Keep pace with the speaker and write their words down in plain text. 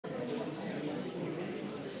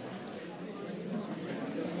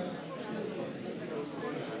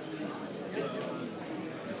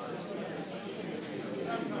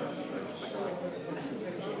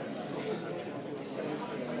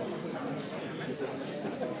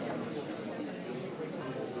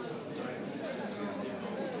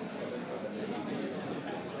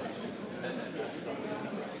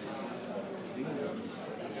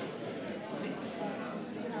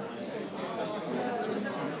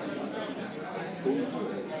Ladies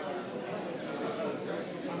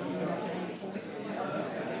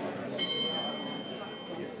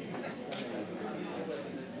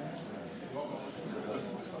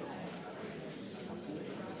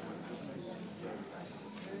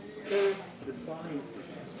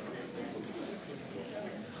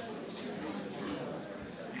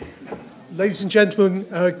and gentlemen,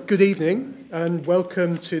 good evening and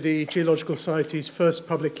welcome to the Geological Society's first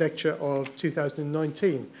public lecture of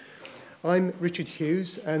 2019. I'm Richard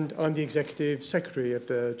Hughes and I'm the Executive Secretary of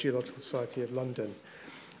the Geological Society of London.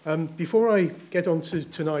 Before I get on to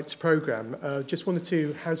tonight's programme, just one or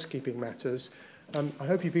two housekeeping matters. I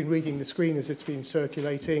hope you've been reading the screen as it's been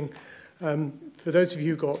circulating. For those of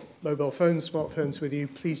you who've got mobile phones, smartphones with you,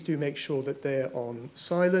 please do make sure that they're on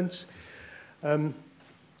silent.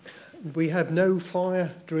 We have no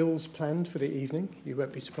fire drills planned for the evening, you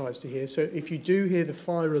won't be surprised to hear. So if you do hear the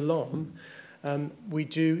fire alarm, we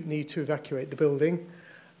do need to evacuate the building.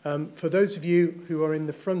 For those of you who are in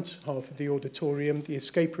the front half of the auditorium, the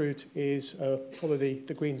escape route is follow the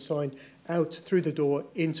green sign out through the door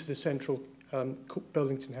into the central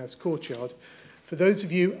Burlington House courtyard. For those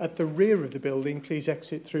of you at the rear of the building, please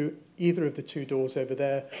exit through either of the two doors over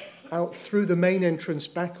there, out through the main entrance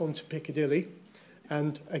back onto Piccadilly,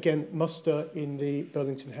 and again, muster in the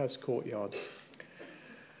Burlington House courtyard.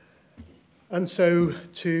 And so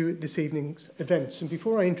to this evening's events. And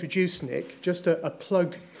before I introduce Nick, just a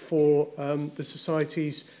plug for the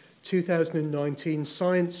Society's 2019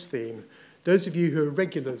 science theme. Those of you who are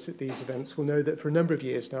regulars at these events will know that for a number of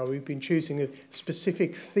years now, we've been choosing a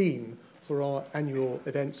specific theme for our annual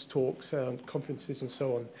events, talks, conferences, and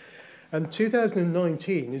so on. And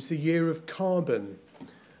 2019 is the year of carbon.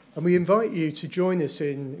 And we invite you to join us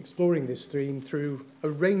in exploring this theme through a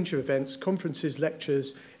range of events, conferences,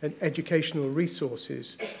 lectures, and educational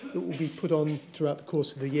resources that will be put on throughout the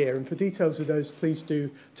course of the year. And for details of those, please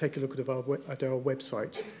do take a look at our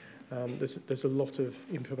website. There's a lot of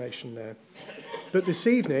information there. But this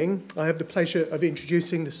evening, I have the pleasure of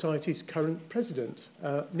introducing the Society's current president,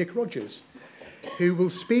 Nick Rogers, who will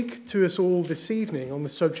speak to us all this evening on the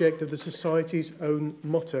subject of the Society's own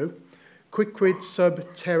motto, Quicquid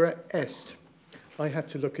sub terra est. I had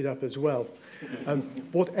to look it up as well.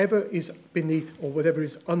 Whatever is beneath or whatever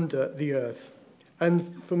is under the earth.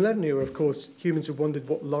 And for millennia, of course, humans have wondered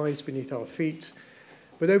what lies beneath our feet.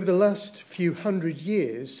 But over the last few hundred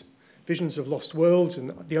years, visions of lost worlds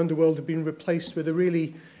and the underworld have been replaced with a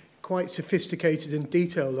really quite sophisticated and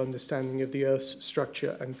detailed understanding of the Earth's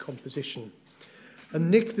structure and composition. And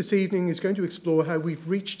Nick this evening is going to explore how we've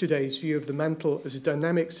reached today's view of the mantle as a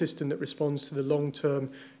dynamic system that responds to the long-term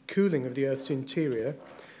cooling of the Earth's interior.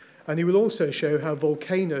 And he will also show how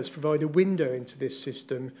volcanoes provide a window into this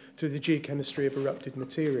system through the geochemistry of erupted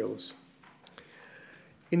materials.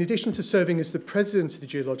 In addition to serving as the president of the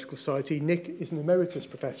Geological Society, Nick is an emeritus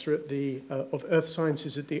professor at of Earth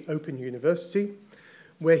Sciences at the Open University,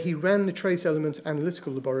 where he ran the Trace Element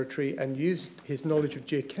Analytical Laboratory and used his knowledge of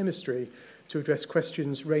geochemistry to address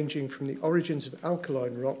questions ranging from the origins of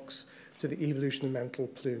alkaline rocks to the evolution of mantle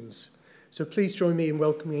plumes. So please join me in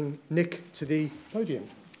welcoming Nick to the podium.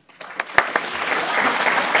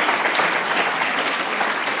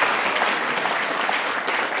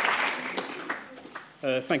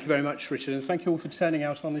 Thank you very much, Richard, and thank you all for turning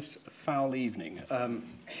out on this foul evening.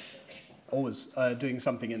 Always doing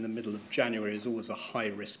something in the middle of January is always a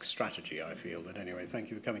high-risk strategy, I feel. But anyway,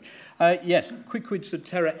 thank you for coming. Yes, Quicquid sub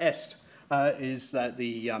terra est is that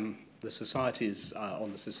the Society's, on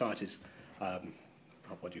the Society's,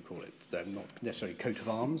 what do you call it? They're not necessarily coat of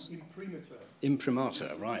arms. Imprimatur.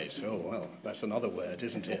 Imprimatur, right. Oh, well, that's another word,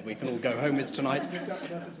 isn't it? We can all go home with tonight.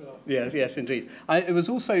 Yes, yes, indeed. It was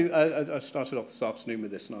also, I started off this afternoon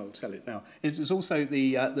with this, and I'll tell it now. It was also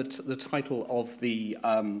the title of the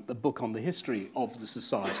book on the history of the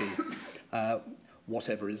Society,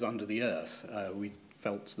 Whatever is Under the Earth. We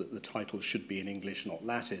felt that the title should be in English, not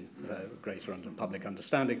Latin, greater public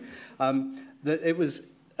understanding. That it was.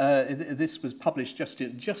 This was published just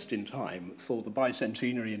in time for the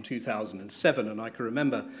bicentenary in 2007, and I can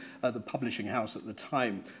remember the publishing house at the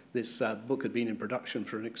time. This book had been in production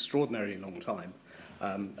for an extraordinarily long time,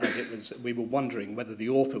 and we were wondering whether the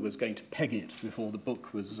author was going to peg it before the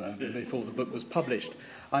book was published,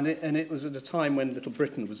 and it was at a time when Little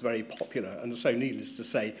Britain was very popular, and so needless to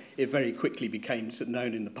say, it very quickly became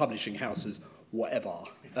known in the publishing house as whatever.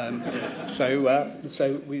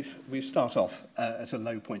 So we start off at a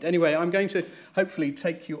low point. Anyway, I'm going to hopefully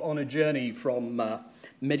take you on a journey from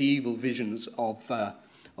medieval visions of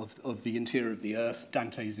of the interior of the Earth,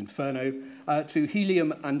 Dante's Inferno, to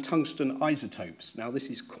helium and tungsten isotopes. Now, this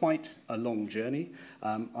is quite a long journey.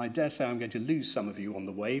 I dare say I'm going to lose some of you on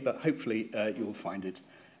the way, but hopefully you'll find it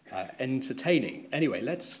entertaining. Anyway,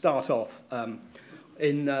 let's start off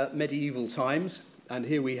in medieval times, and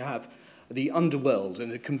here we have the underworld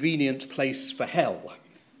and a convenient place for hell,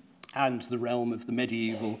 and the realm of the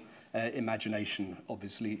medieval imagination,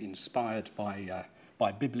 obviously inspired by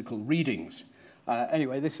biblical readings.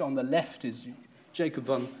 Anyway, this on the left is Jacob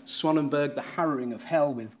von Swanenberg, the harrowing of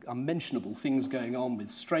hell, with unmentionable things going on, with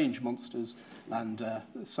strange monsters, and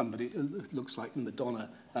somebody, it looks like the Madonna,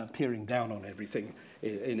 peering down on everything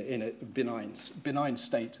in a benign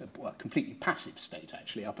state, a completely passive state,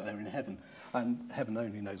 actually, up there in heaven. And heaven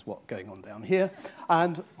only knows what's going on down here.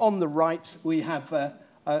 And on the right, we have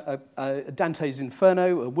Dante's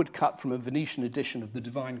Inferno, a woodcut from a Venetian edition of the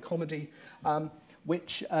Divine Comedy,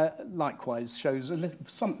 which likewise shows a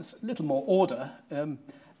little more order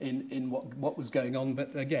in what was going on,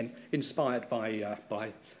 but again, inspired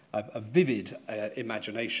by a vivid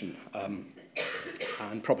imagination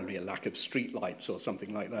and probably a lack of street lights or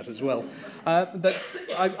something like that as well. But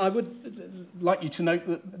I would like you to note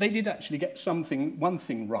that they did actually get one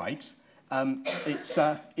thing right.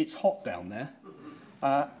 It's hot down there,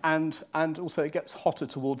 and also it gets hotter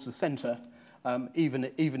towards the centre,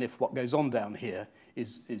 even if what goes on down here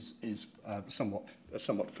is somewhat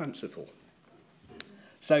fanciful.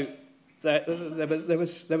 So there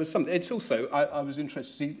was something. It's also I was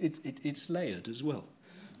interested. It's layered as well.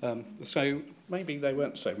 So maybe they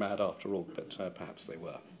weren't so mad after all, but perhaps they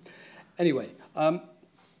were. Anyway,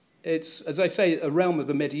 it's, as I say, a realm of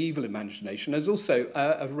the medieval imagination. There's also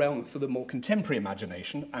a realm for the more contemporary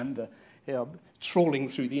imagination, and trawling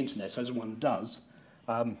through the internet, as one does,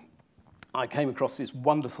 I came across this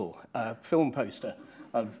wonderful film poster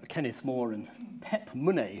of Kenneth More and Pep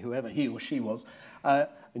Monet, whoever he or she was,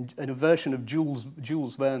 in a version of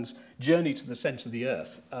Jules Verne's Journey to the Centre of the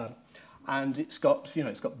Earth. And it's got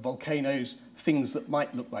volcanoes, things that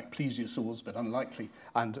might look like plesiosaurs, but unlikely,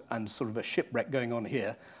 and sort of a shipwreck going on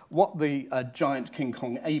here. What the giant King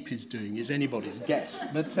Kong ape is doing is anybody's guess.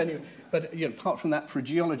 But anyway, apart from that, for a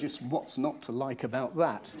geologist, what's not to like about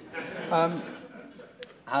that?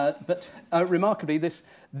 But remarkably, this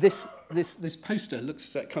poster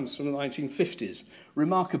comes from the 1950s.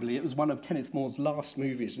 Remarkably, it was one of Kenneth More's last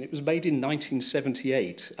movies, and it was made in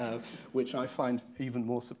 1978, which I find even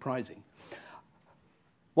more surprising.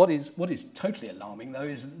 What is totally alarming, though,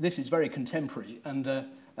 is this is very contemporary, and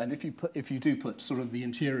if you do put sort of the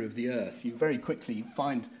interior of the Earth, you very quickly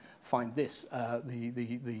find this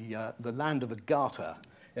the land of Agartha,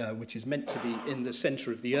 which is meant to be in the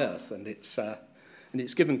centre of the Earth, and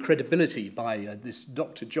it's given credibility by this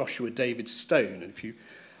Dr. Joshua David Stone,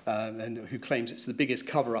 and who claims it's the biggest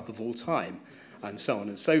cover-up of all time, and so on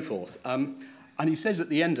and so forth. And he says at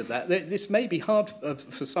the end of that, this may be hard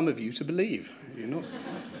for some of you to believe.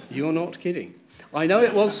 You're not kidding. I know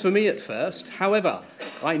it was for me at first. However,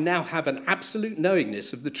 I now have an absolute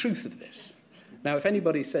knowingness of the truth of this. Now, if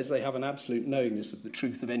anybody says they have an absolute knowingness of the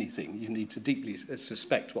truth of anything, you need to deeply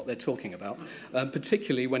suspect what they're talking about,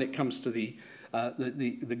 particularly when it comes to the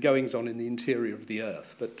goings-on in the interior of the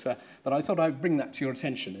Earth. But I thought I'd bring that to your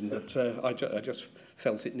attention, in that I just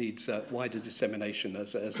felt it needs wider dissemination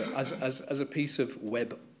as a piece of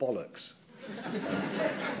web bollocks.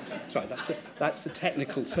 Sorry, that's a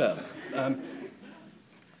technical term. I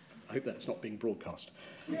hope that's not being broadcast.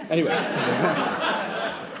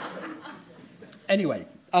 Anyway,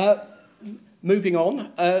 moving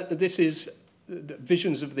on. This is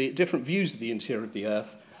visions of the different views of the interior of the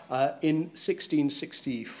Earth. In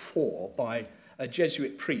 1664 by a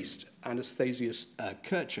Jesuit priest, Anastasius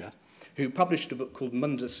Kircher, who published a book called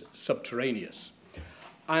Mundus Subterraneus.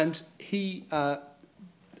 And he was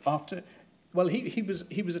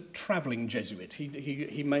a travelling Jesuit.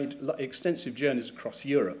 He made extensive journeys across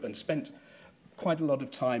Europe and spent quite a lot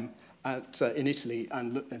of time in Italy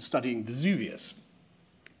and studying Vesuvius.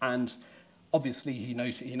 And obviously, he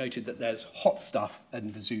noted that there's hot stuff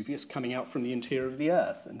in Vesuvius coming out from the interior of the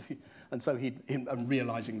Earth. And so and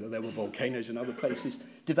realizing that there were volcanoes in other places,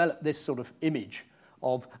 developed this sort of image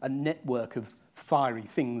of a network of fiery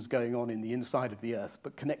things going on in the inside of the Earth,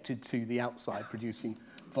 but connected to the outside, producing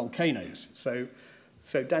volcanoes. So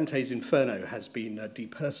Dante's Inferno has been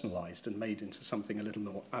depersonalized and made into something a little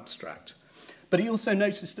more abstract. But he also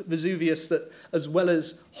noticed at Vesuvius that, as well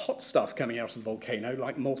as hot stuff coming out of the volcano,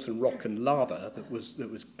 like molten rock and lava that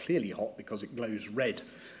was clearly hot because it glows red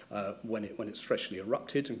when it's freshly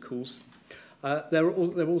erupted and cools, there were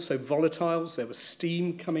also volatiles. There was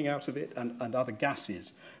steam coming out of it and other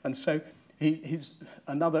gases. And so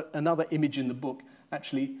another image in the book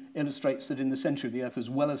actually illustrates that in the centre of the Earth, as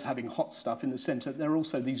well as having hot stuff in the centre, there are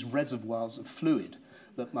also these reservoirs of fluid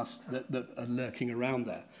that are lurking around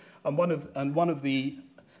there.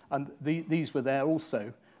 These were there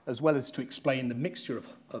also, as well as to explain the mixture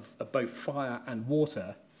of both fire and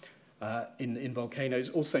water in volcanoes,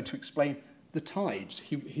 also to explain the tides.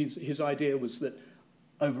 His idea was that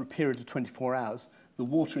over a period of 24 hours, the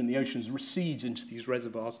water in the oceans recedes into these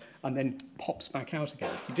reservoirs and then pops back out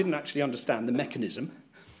again. He didn't actually understand the mechanism,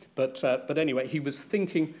 but anyway, he was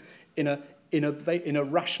thinking in a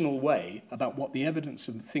rational way about what the evidence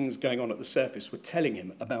of things going on at the surface were telling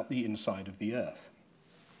him about the inside of the Earth.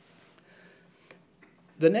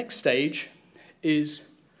 The next stage is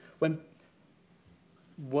when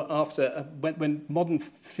modern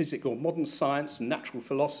physics or modern science and natural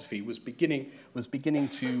philosophy was beginning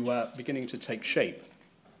to take shape,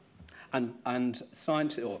 and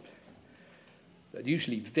scientists, or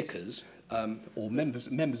usually vicars or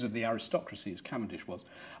members of the aristocracy, as Cavendish was,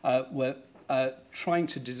 were trying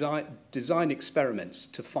to design experiments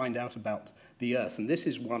to find out about the Earth, and this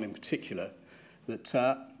is one in particular that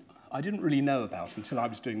I didn't really know about until I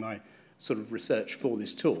was doing my sort of research for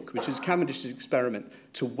this talk, which is Cavendish's experiment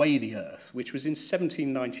to weigh the Earth, which was in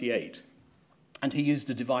 1798. And he used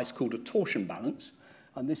a device called a torsion balance.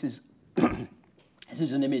 And this is, this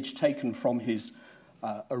is an image taken from his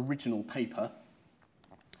original paper.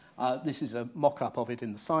 This is a mock-up of it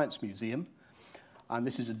in the Science Museum. And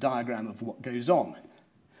this is a diagram of what goes on.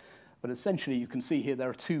 But essentially, you can see here there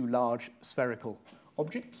are two large spherical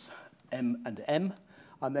objects, M and M,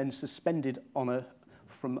 and then suspended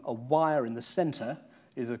from a wire in the center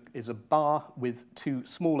is a bar with two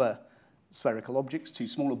smaller spherical objects, two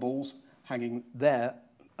smaller balls hanging there.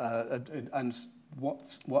 And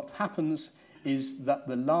what happens is that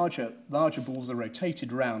the larger balls are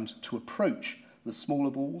rotated round to approach the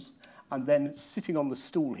smaller balls, and then sitting on the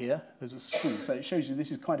stool here, there's a stool, so it shows you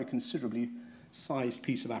this is quite a considerably sized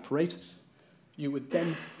piece of apparatus. You would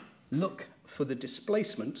then look for the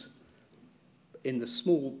displacement in the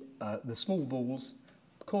small balls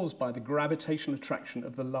caused by the gravitational attraction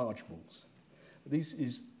of the large balls. These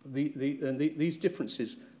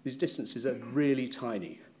distances are really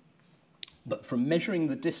tiny. But from measuring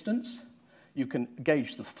the distance, you can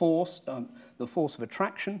gauge the force of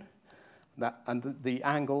attraction, and the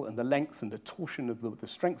angle and the length and the torsion of the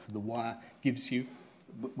strength of the wire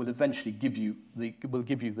will eventually give you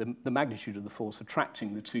the magnitude of the force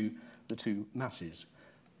attracting the two masses.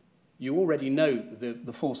 You already know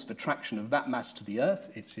the force of attraction of that mass to the Earth,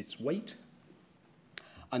 it's its weight.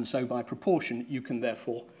 And so by proportion, you can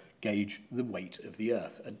therefore gauge the weight of the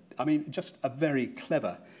Earth. I mean, just a very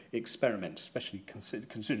clever experiment, especially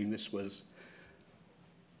considering this was,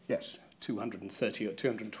 yes, 230 or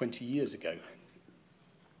 220 years ago.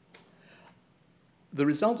 The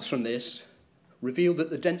results from this revealed that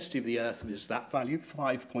the density of the Earth is that value,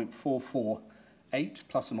 5.448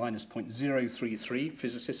 plus or minus 0.033.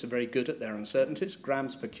 Physicists are very good at their uncertainties,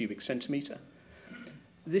 grams per cubic centimetre.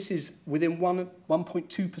 This is within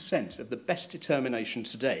 1.2% of the best determination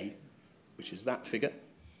today, which is that figure,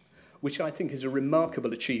 which I think is a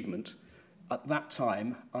remarkable achievement at that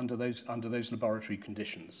time under those laboratory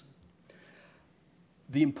conditions.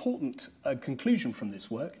 The important conclusion from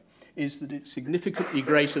this work is that it's significantly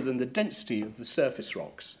greater than the density of the surface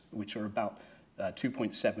rocks, which are about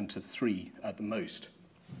 2.7 to 3 at the most.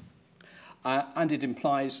 And it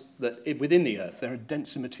implies that within the Earth there are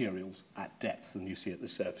denser materials at depth than you see at the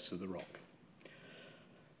surface of the rock.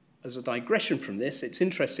 As a digression from this, it's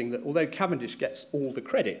interesting that although Cavendish gets all the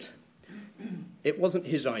credit, it wasn't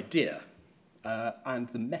his idea, and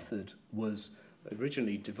the method was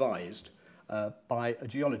originally devised by a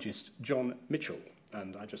geologist, John Mitchell.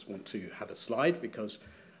 And I just want to have a slide because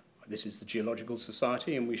this is the Geological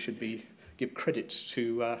Society and we should give credit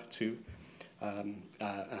to our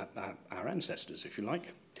ancestors, if you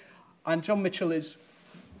like. And John Mitchell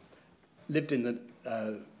lived in the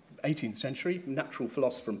 18th century, natural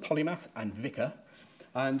philosopher and polymath and vicar,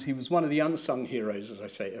 and he was one of the unsung heroes, as I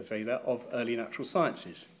say there, of early natural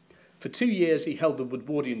sciences. For 2 years, he held the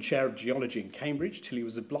Woodwardian Chair of Geology in Cambridge till he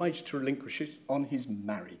was obliged to relinquish it on his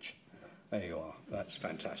marriage. There you are. That's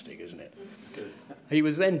fantastic, isn't it? He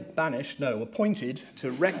was then appointed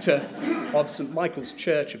to rector of St Michael's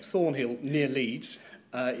Church of Thornhill near Leeds,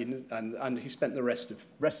 and he spent the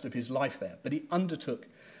rest of his life there. But he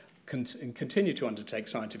continued to undertake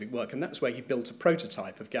scientific work, and that's where he built a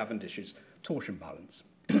prototype of Cavendish's torsion balance.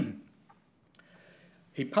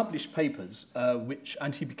 He published papers,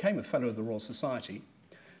 and he became a Fellow of the Royal Society,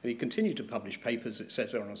 And he continued to publish papers, it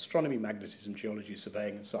says, on astronomy, magnetism, geology,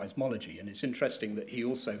 surveying, and seismology. And it's interesting that he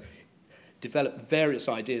also developed various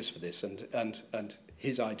ideas for this, and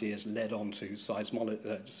his ideas led on to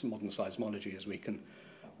modern seismology, as we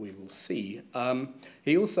will see.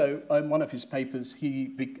 He also, in one of his papers,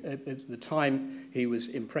 at the time, he was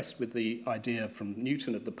impressed with the idea from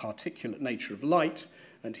Newton of the particulate nature of light,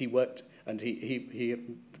 and he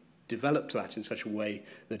developed that in such a way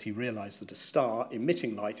that he realized that a star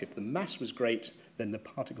emitting light, if the mass was great, then the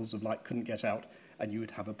particles of light couldn't get out, and you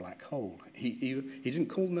would have a black hole. He didn't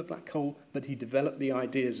call them a black hole, but he developed the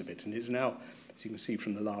ideas of it, and is now, as you can see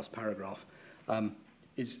from the last paragraph,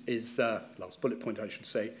 last bullet point, I should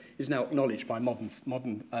say, is now acknowledged by modern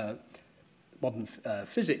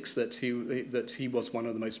physics that he was one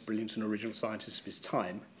of the most brilliant and original scientists of his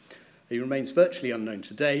time. He remains virtually unknown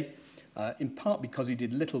today, in part because he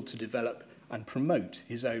did little to develop and promote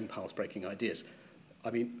his own path-breaking ideas. I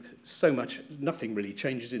mean, so much, nothing really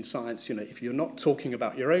changes in science. You know, if you're not talking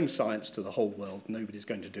about your own science to the whole world, nobody's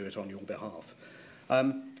going to do it on your behalf.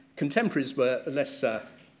 Contemporaries were less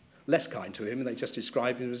kind to him, and they just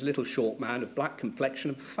described him as a little short man of black complexion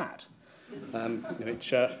and fat,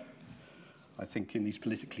 which I think in these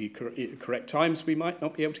politically correct times we might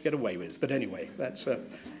not be able to get away with. But anyway, that's a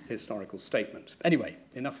historical statement. Anyway,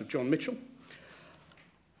 enough of John Mitchell.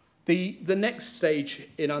 The next stage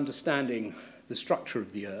in understanding the structure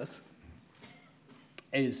of the Earth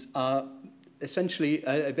is essentially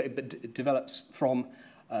develops from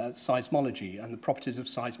seismology and the properties of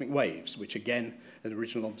seismic waves, which again, an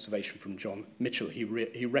original observation from John Mitchell. He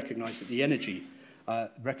recognized that the energy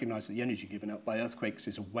given out by earthquakes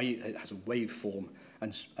is it has a wave form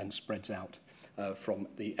and spreads out from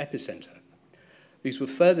the epicenter. These were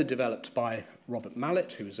further developed by Robert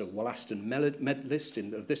Mallet, who was a Wollaston medalist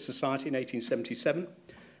of this society in 1877,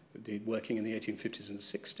 working in the 1850s and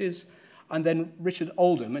 60s. And then Richard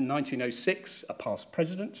Oldham in 1906, a past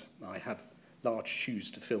president. I have large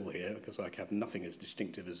shoes to fill here because I have nothing as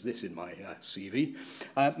distinctive as this in my CV,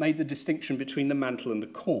 made the distinction between the mantle and the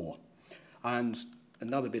core. And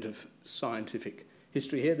another bit of scientific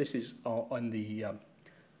history here. This is on the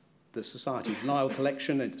Society's Lyell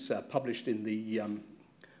collection. It's published in the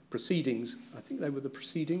Proceedings. I think they were the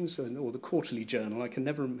Proceedings or the Quarterly Journal. I can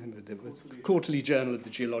never remember. The Quarterly Journal of the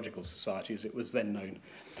Geological Society, as it was then known.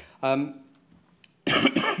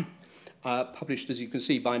 Published, as you can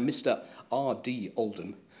see, by Mr. R.D.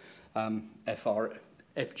 Oldham,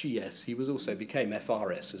 FGS. He became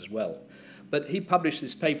FRS as well. But he published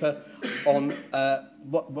this paper on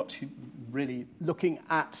what he really looking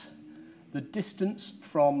at the distance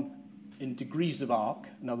in degrees of arc,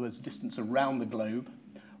 in other words, distance around the globe,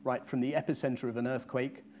 right from the epicenter of an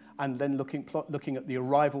earthquake, and then looking at the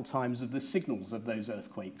arrival times of the signals of those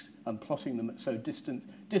earthquakes and plotting them, so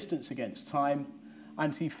distance against time.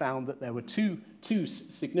 And he found that there were two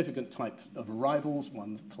significant types of arrivals,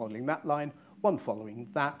 one following that line, one following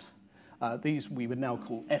that. These we would now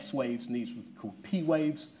call S waves, and these would be called P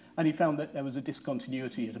waves. And he found that there was a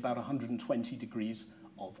discontinuity at about 120 degrees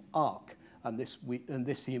of arc. And this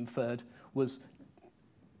he inferred was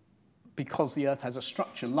because the Earth has a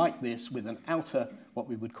structure like this with an outer, what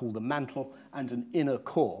we would call the mantle, and an inner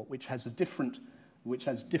core, which has different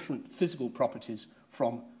physical properties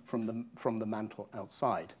from the mantle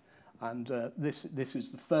outside. And this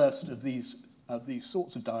is the first of these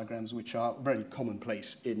sorts of diagrams, which are very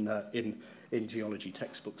commonplace in geology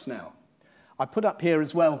textbooks now. I put up here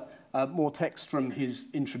as well more text from his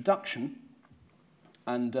introduction,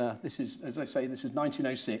 and this is, as I say, this is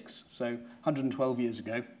 1906, so 112 years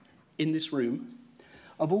ago, in this room.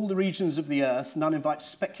 Of all the regions of the earth, none invites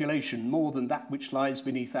speculation more than that which lies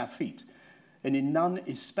beneath our feet, and in none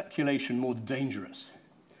is speculation more dangerous.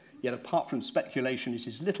 Yet apart from speculation, it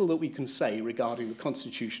is little that we can say regarding the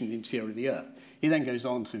constitution of the interior of the Earth. He then goes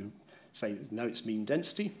on to say, no, its mean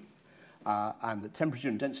density, and the temperature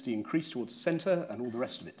and density increase towards the center, and all the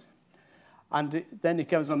rest of it. And then it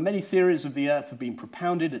goes on, many theories of the Earth have been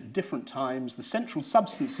propounded at different times. The central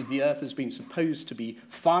substance of the Earth has been supposed to be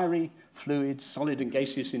fiery, fluid, solid, and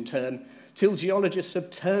gaseous in turn, till geologists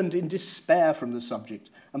have turned in despair from the subject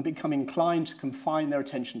and become inclined to confine their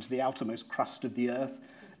attention to the outermost crust of the Earth,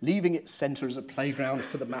 leaving its center as a playground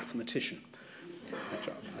for the mathematician.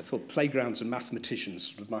 I thought playgrounds and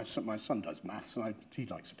mathematicians, my son does maths, and he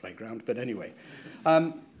likes a playground, but anyway.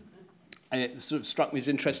 It sort of struck me as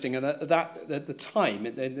interesting, and at the time,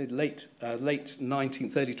 in the late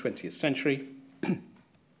 19th, early 20th century,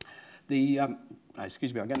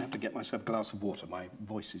 excuse me, I'm going to have to get myself a glass of water. My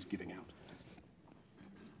voice is giving out.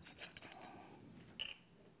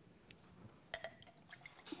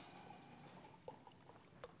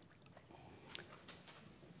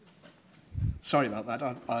 Sorry about that.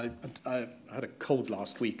 I had a cold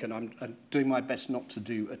last week, and I'm doing my best not to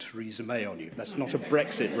do a Theresa May on you. That's not a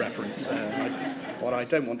Brexit reference. What I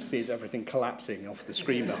don't want to see is everything collapsing off the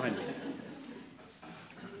screen behind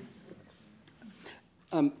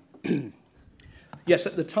me. Yes,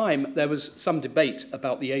 at the time, there was some debate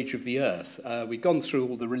about the age of the Earth. We'd gone through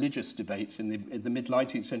all the religious debates in the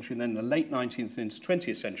mid-19th century, and then the late 19th into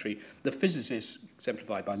 20th century. The physicists,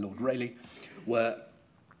 exemplified by Lord Rayleigh, were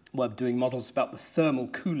doing models about the thermal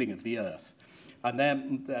cooling of the Earth. And they're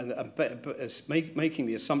making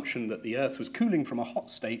the assumption that the Earth was cooling from a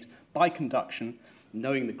hot state by conduction,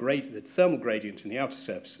 knowing the thermal gradient in the outer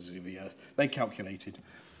surfaces of the Earth. They calculated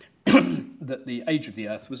that the age of the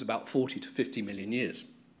Earth was about 40 to 50 million years.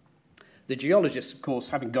 The geologists, of course,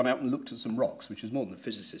 having gone out and looked at some rocks, which is more than a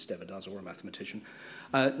physicist ever does or a mathematician,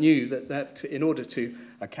 knew that in order to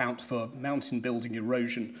account for mountain building,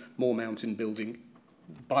 erosion, more mountain building,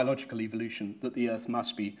 biological evolution, that the Earth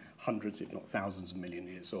must be hundreds, if not thousands of million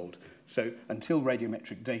years old. So until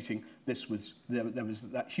radiometric dating, there was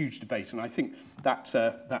that huge debate. And I think that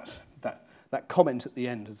comment at the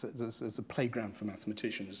end as a playground for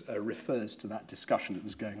mathematicians refers to that discussion that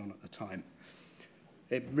was going on at the time.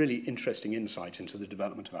 A really interesting insight into the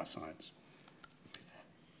development of our science.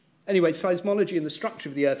 Anyway, seismology and the structure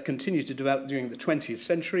of the Earth continued to develop during the 20th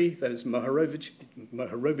century. There was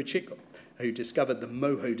Mohorovicic, who discovered the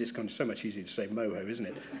MOHO discontinuity. So much easier to say MOHO, isn't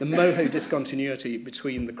it? The MOHO discontinuity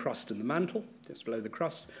between the crust and the mantle, just below the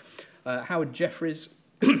crust. Howard Jeffreys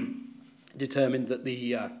determined that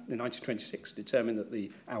in 1926, determined that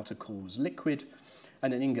the outer core was liquid.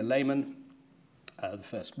 And then Inga Lehmann, the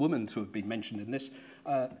first woman to have been mentioned in this,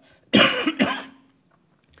 I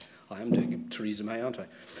am doing a Theresa May, aren't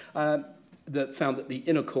I? That found that the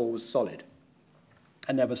inner core was solid.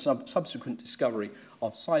 And there was subsequent discovery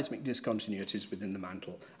of seismic discontinuities within the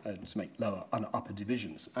mantle to make lower and upper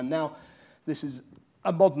divisions. And now this is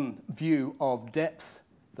a modern view of depth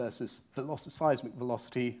versus seismic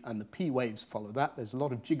velocity, and the P waves follow that. There's a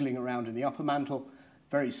lot of jiggling around in the upper mantle,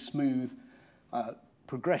 very smooth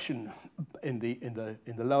progression in the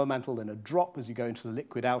lower mantle, then a drop as you go into the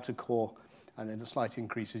liquid outer core, and then a slight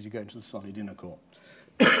increase as you go into the solid inner core.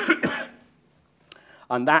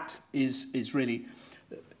 And that is really,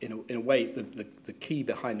 in a way, the key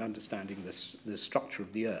behind understanding the structure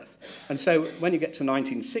of the Earth. And so when you get to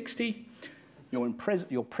 1960,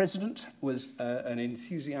 your president was an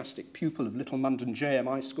enthusiastic pupil of Little London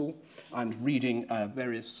JMI School and reading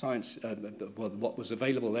various science, what was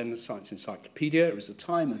available then, the Science Encyclopedia. It was a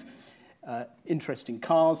time of interesting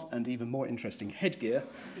cars and even more interesting headgear.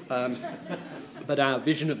 But our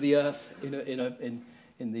vision of the Earth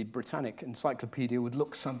in the Britannic Encyclopedia would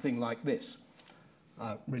look something like this.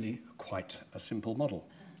 Really quite a simple model.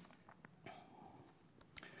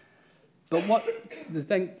 But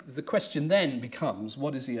the question then becomes,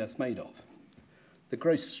 what is the Earth made of? The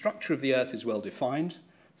gross structure of the Earth is well defined.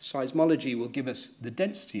 Seismology will give us the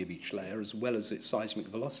density of each layer as well as its seismic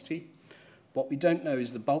velocity. What we don't know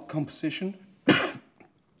is the bulk composition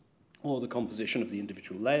or the composition of the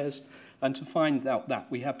individual layers. And to find out that,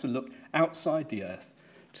 we have to look outside the Earth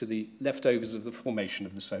to the leftovers of the formation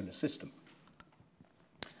of the solar system.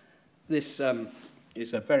 This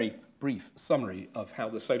is a very brief summary of how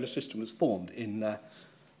the solar system was formed in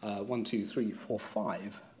 1, 2, 3, 4,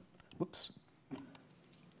 5. Whoops.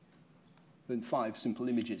 In 5 simple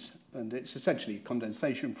images. And it's essentially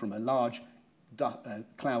condensation from a large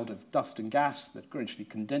cloud of dust and gas that gradually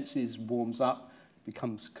condenses, warms up,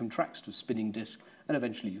 contracts to a spinning disk, and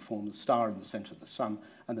eventually you form the star in the center of the sun,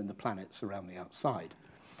 and then the planets around the outside.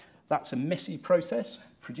 That's a messy process,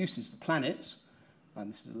 produces the planets,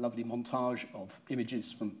 and this is a lovely montage of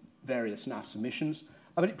images from various NASA missions,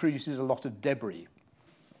 but it produces a lot of debris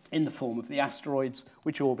in the form of the asteroids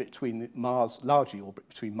which orbit between Mars, largely orbit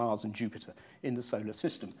between Mars and Jupiter in the solar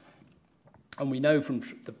system. And we know from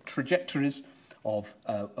the trajectories of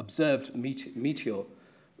observed meteor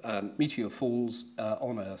falls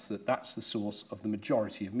on Earth that that's the source of the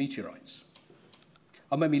majority of meteorites.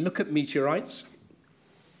 And when we look at meteorites,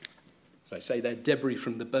 as I say, they're debris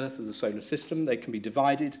from the birth of the solar system. They can be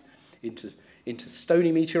divided into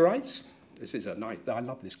stony meteorites. This is I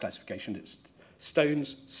love this classification. It's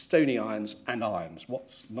stones, stony irons, and irons.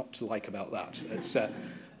 What's not to like about that? It's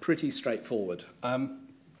pretty straightforward. And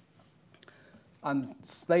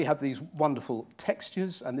they have these wonderful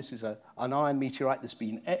textures, and this is an iron meteorite that's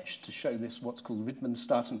been etched to show this what's called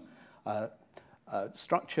Widmanstatten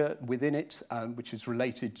structure within it, which is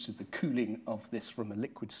related to the cooling of this from a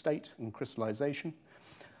liquid state in crystallization.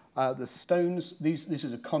 The stones, this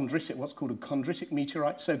is a chondritic, what's called a chondritic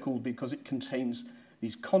meteorite, so called because it contains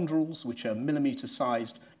these chondrules, which are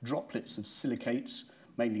millimeter-sized droplets of silicates,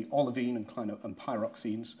 mainly olivine and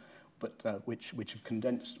pyroxenes, but which have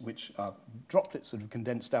condensed, which are droplets that have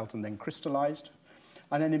condensed out and then crystallized.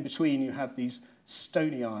 And then in between you have these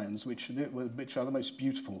stony ions, which are the most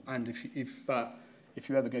beautiful. And if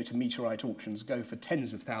you ever go to meteorite auctions, go for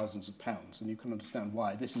tens of thousands of pounds, and you can understand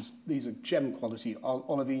why. These are gem quality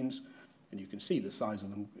olivines, and you can see the size of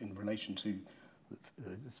them in relation to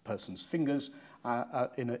this person's fingers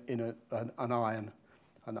in an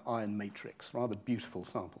iron matrix. Rather beautiful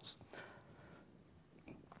samples.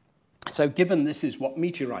 So given this is what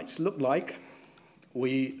meteorites look like,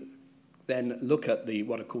 we then look at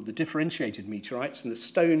what are called the differentiated meteorites, and the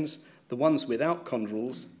stones, the ones without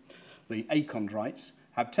chondrules, the achondrites,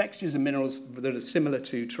 have textures and minerals that are similar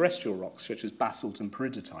to terrestrial rocks, such as basalt and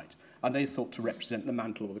peridotite, and they're thought to represent the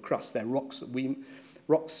mantle or the crust. They're rocks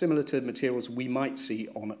similar to materials we might see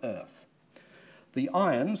on Earth. The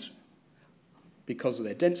ions, because of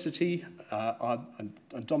their density, are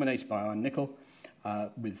dominated by iron nickel,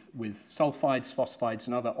 with sulfides, phosphides,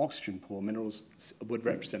 and other oxygen-poor minerals would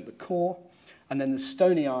represent the core, and then the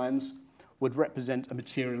stony ions would represent a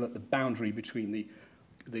material at the boundary between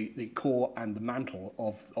the core and the mantle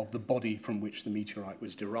of the body from which the meteorite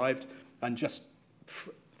was derived, and just,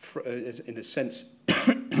 in a sense,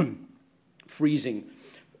 freezing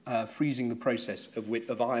the process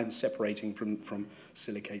of ions separating from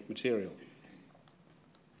silicate material.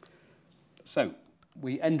 So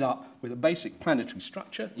we end up with a basic planetary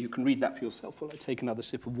structure. You can read that for yourself while I take another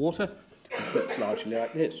sip of water, which looks largely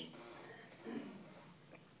like this.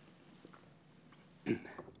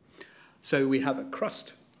 So we have a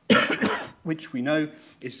crust, which we know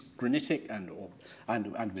is granitic and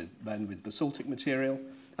with basaltic material,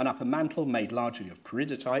 an upper mantle made largely of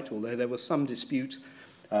peridotite, although there was some dispute.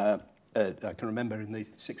 I can remember in the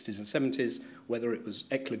 60s and 70s whether it was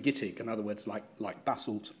eclogitic, in other words, like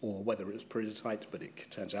basalt, or whether it was peridotite, but it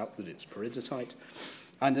turns out that it's peridotite.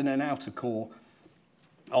 And in an outer core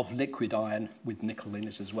of liquid iron with nickel in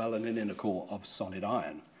it as well, and an inner core of solid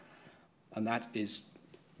iron. And that is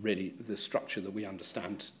really the structure that we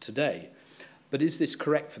understand today. But is this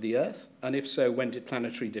correct for the Earth? And if so, when did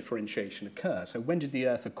planetary differentiation occur? So when did the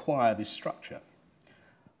Earth acquire this structure?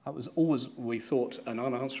 That was always, we thought, an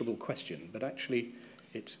unanswerable question, but actually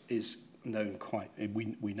it is known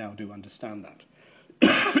we now do understand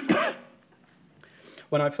that.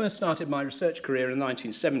 When I first started my research career in the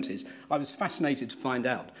 1970s, I was fascinated to find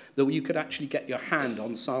out that you could actually get your hand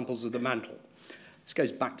on samples of the mantle. This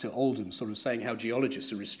goes back to Oldham sort of saying how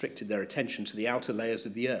geologists have restricted their attention to the outer layers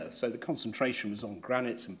of the Earth. So the concentration was on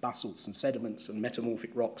granites and basalts and sediments and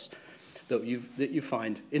metamorphic rocks that you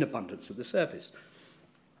find in abundance at the surface.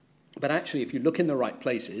 But actually, if you look in the right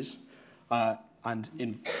places, and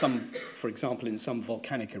in some, for example, in some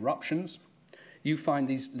volcanic eruptions, you find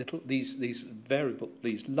these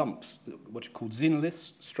lumps, what are called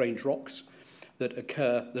xenoliths, strange rocks,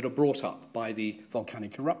 that are brought up by the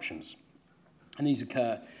volcanic eruptions. And these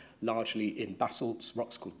occur largely in basalts,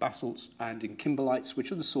 rocks called basalts, and in kimbolites,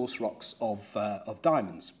 which are the source rocks of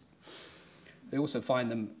diamonds. They also find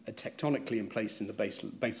them tectonically emplaced in the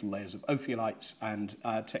basal layers of ophiolites, and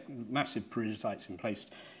massive peridotites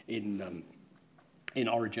emplaced in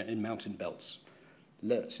mountain belts.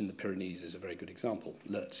 Lertz in the Pyrenees is a very good example.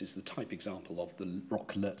 Lertz is the type example of the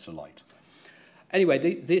rock lertzolite. Anyway,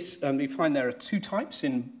 we find there are two types.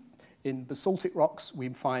 In basaltic rocks, we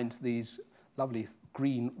find these lovely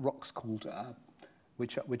green rocks called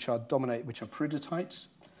which are peridotites,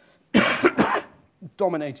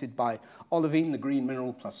 dominated by olivine, the green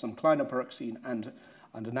mineral, plus some clinopyroxene, and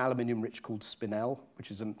an aluminium rich called spinel, which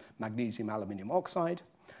is a magnesium aluminium oxide.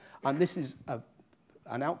 And this is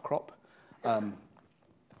an outcrop, an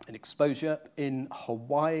exposure in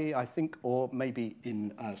Hawaii, I think, or maybe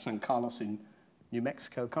in San Carlos in New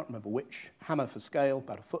Mexico, can't remember which. Hammer for scale,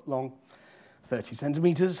 about a foot long, 30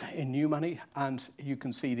 centimeters in new money, and you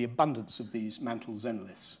can see the abundance of these mantle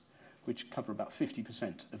xenoliths, which cover about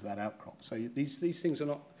 50% of that outcrop. So these things are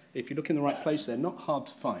not, if you look in the right place, they're not hard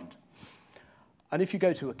to find. And if you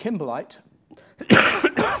go to a kimbolite,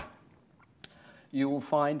 you will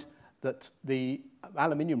find that the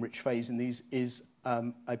aluminium-rich phase in these is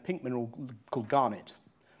a pink mineral called garnet.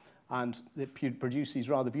 And they produce these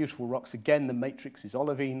rather beautiful rocks. Again, the matrix is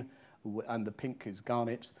olivine, and the pink is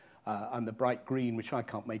garnet. And the bright green, which I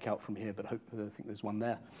can't make out from here, but I think there's one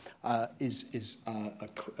there, is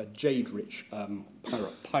a jade-rich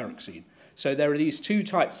pyroxene. So there are these two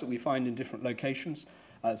types that we find in different locations,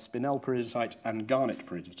 spinel peridotite and garnet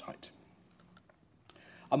peridotite.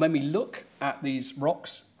 And when we look at these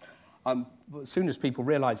rocks, As soon as people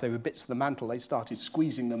realized they were bits of the mantle, they started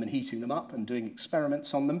squeezing them and heating them up and doing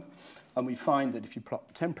experiments on them. And we find that if you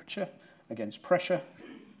plot temperature against pressure,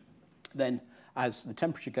 then as the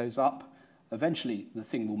temperature goes up, eventually the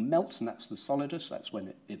thing will melt, and that's the solidus, that's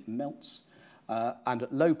when it melts. And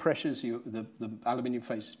at low pressures, the aluminium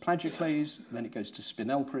phase is plagioclase, then it goes to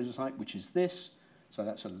spinel peridotite, which is this. So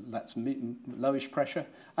that's lowish pressure.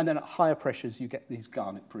 And then at higher pressures, you get these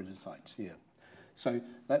garnet peridotites here. So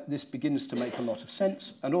this begins to make a lot of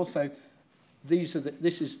sense. And also, these are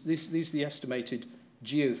the estimated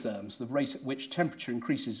geotherms, the rate at which temperature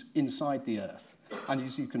increases inside the Earth. And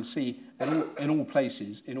as you can see, in all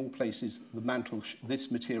places, the mantle, this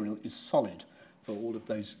material is solid for all of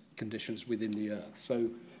those conditions within the Earth. So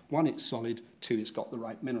 1, it's solid, 2, it's got the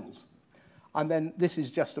right minerals. And then this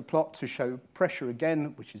is just a plot to show pressure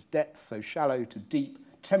again, which is depth, so shallow to deep,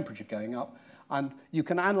 temperature going up. And you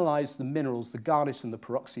can analyze the minerals, the garnet and the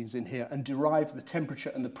pyroxenes in here, and derive the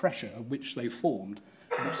temperature and the pressure at which they formed,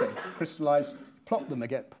 which they crystallize, plot them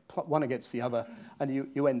again, plot one against the other, and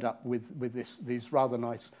you end up with these rather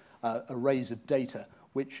nice arrays of data,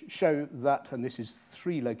 which show that, and this is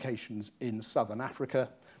 3 locations in southern Africa,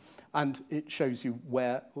 and it shows you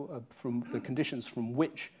where, from the conditions from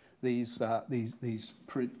which these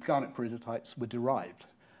garnet peridotites were derived,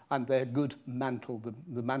 and their good mantle,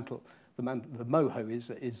 the moho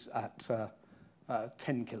is at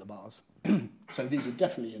 10 kilobars. So these are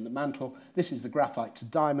definitely in the mantle. This is the graphite to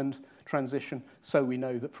diamond transition. So we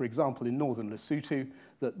know that, for example, in northern Lesotho,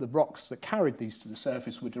 that the rocks that carried these to the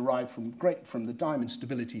surface were derived from the diamond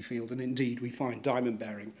stability field, and indeed we find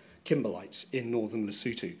diamond-bearing kimberlites in northern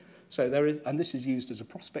Lesotho. So there is, and this is used as a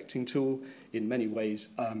prospecting tool in many ways.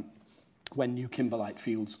 When new kimberlite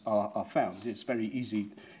fields are found, it's very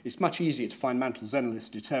easy. It's much easier to find mantle xenoliths,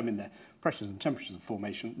 determine their pressures and temperatures of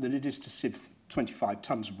formation, than it is to sieve 25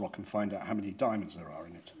 tons of rock and find out how many diamonds there are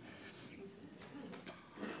in it.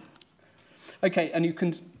 Okay, and you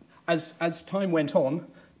can, as time went on,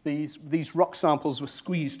 these rock samples were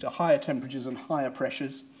squeezed to higher temperatures and higher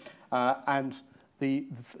pressures, and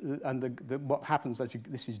what happens as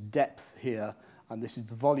this is depth here. And this is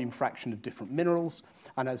the volume fraction of different minerals.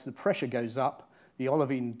 And as the pressure goes up, the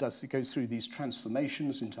olivine goes through these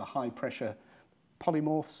transformations into high-pressure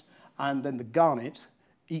polymorphs, and then the garnet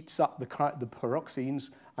eats up the pyroxenes,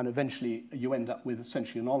 and eventually you end up with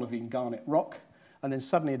essentially an olivine garnet rock. And then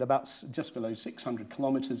suddenly at about just below 600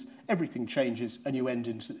 kilometers, everything changes, and you end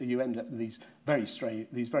up with these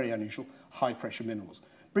very unusual high-pressure minerals.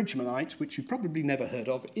 Bridgmanite, which you've probably never heard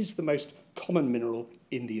of, is the most common mineral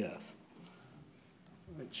in the Earth,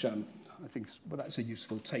 which I think that's a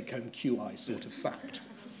useful take-home QI sort of fact.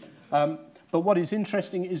 But what is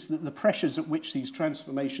interesting is that the pressures at which these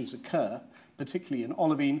transformations occur, particularly in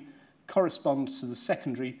olivine, correspond to the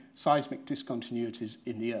secondary seismic discontinuities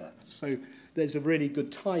in the Earth. So there's a really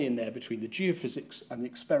good tie-in there between the geophysics and the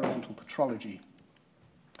experimental petrology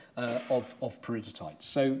of peridotites.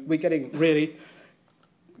 So we're getting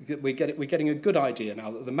a good idea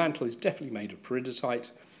now that the mantle is definitely made of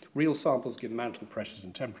peridotite. Real samples give mantle pressures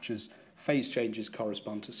and temperatures. Phase changes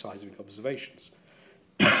correspond to seismic observations.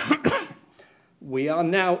 We are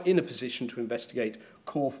now in a position to investigate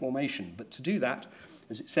core formation. But to do that,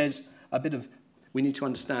 as it says, we need to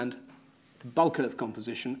understand the bulk earth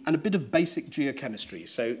composition and a bit of basic geochemistry.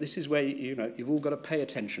 So this is where you've all got to pay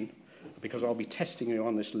attention, because I'll be testing you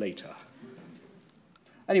on this later.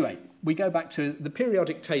 Anyway, we go back to the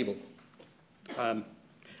periodic table.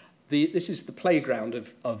 This is the playground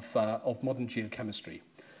of modern geochemistry.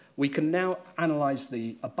 We can now analyze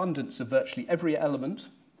the abundance of virtually every element,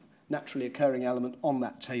 naturally occurring element on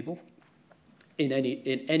that table, in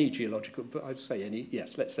any geological, let's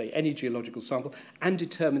say any geological sample, and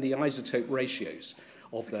determine the isotope ratios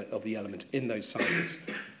of the element in those samples.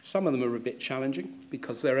 Some of them are a bit challenging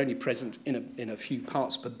because they're only present in a few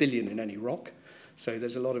parts per billion in any rock. So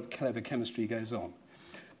there's a lot of clever chemistry goes on.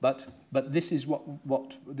 But this is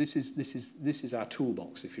this is our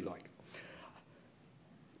toolbox, if you like.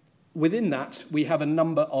 Within that, we have a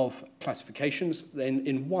number of classifications. Then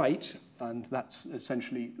in white, and that's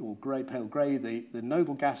essentially, or grey, pale grey, the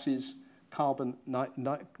noble gases, carbon,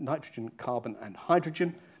 nitrogen, carbon, and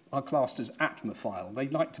hydrogen, are classed as atmophile. They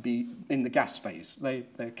like to be in the gas phase. They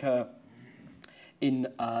occur in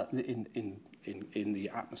the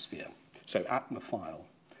atmosphere. So atmophile.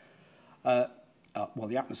 Well,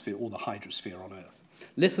 the atmosphere or the hydrosphere on Earth.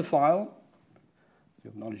 Lithophile,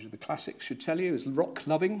 your knowledge of the classics should tell you, is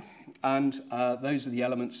rock-loving, and those are the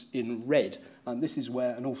elements in red. And this is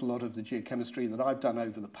where an awful lot of the geochemistry that I've done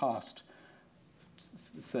over the past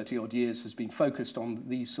 30-odd years has been focused on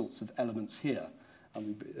these sorts of elements here.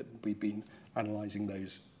 And we've been analysing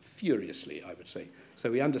those furiously, I would say.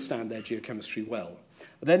 So we understand their geochemistry well.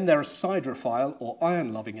 Then there are siderophile or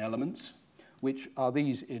iron-loving elements, which are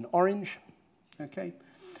these in orange, okay?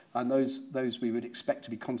 And those we would expect to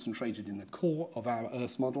be concentrated in the core of our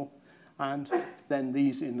Earth model. And then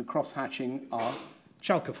these in the cross-hatching are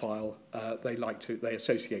chalcophile. They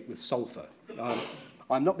associate with sulfur.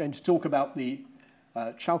 I'm not going to talk about the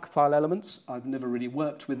chalcophile elements. I've never really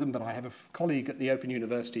worked with them, but I have a colleague at the Open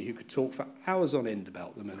University who could talk for hours on end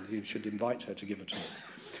about them, and you should invite her to give a talk.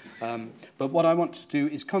 But what I want to do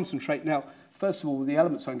is concentrate now. First of all, the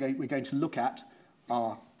elements we're going to look at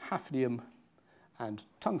are hafnium and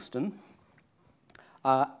tungsten,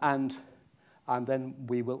 and then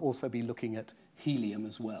we will also be looking at helium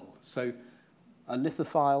as well. So a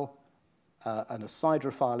lithophile and a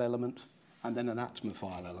siderophile element, and then an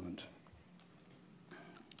atmophile element.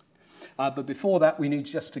 But before that, we need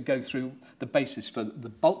just to go through the basis for the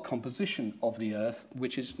bulk composition of the Earth,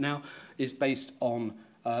 which is based on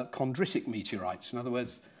chondritic meteorites. In other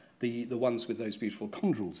words, the ones with those beautiful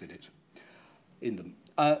chondrules in them.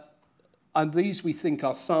 And these, we think,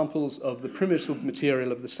 are samples of the primitive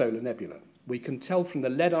material of the solar nebula. We can tell from the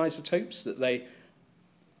lead isotopes that they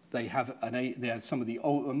are some of the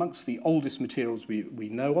amongst the oldest materials we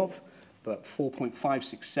know of, but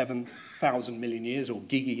 4.567 thousand million years, or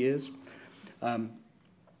giga-years.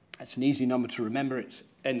 That's an easy number to remember. It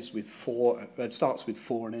ends with 4. It starts with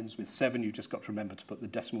 4 and ends with 7. You've just got to remember to put the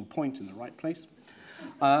decimal point in the right place.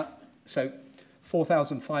 So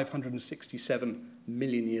 4,567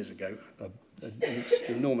 million years ago, an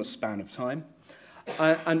enormous span of time.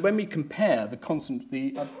 And when we compare the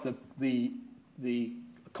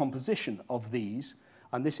composition of these,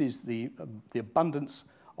 and this is the abundance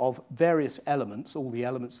of various elements, all the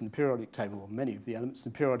elements in the periodic table, or many of the elements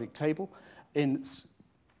in the periodic table, in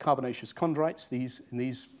carbonaceous chondrites, these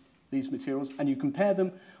materials, and you compare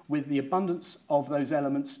them with the abundance of those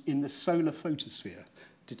elements in the solar photosphere,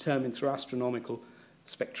 determined through astronomical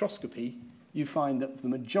spectroscopy, you find that the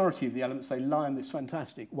majority of the elements, they lie in this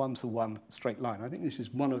fantastic one-to-one straight line. I think this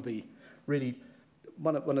is one of the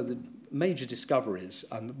major discoveries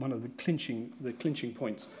and one of the clinching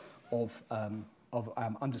points of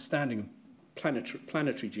understanding of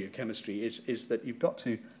planetary geochemistry is that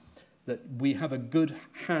that we have a good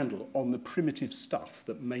handle on the primitive stuff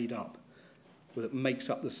that makes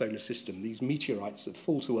up the solar system. These meteorites that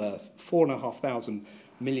fall to Earth, 4,500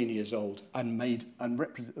 million years old, and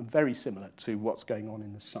represent very similar to what's going on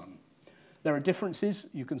in the sun. There are differences.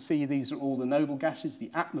 You can see these are all the noble gases, the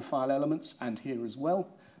atmophile elements, and here as well.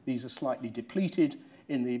 These are slightly depleted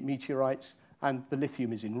in the meteorites, and the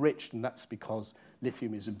lithium is enriched, and that's because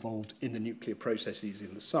lithium is involved in the nuclear processes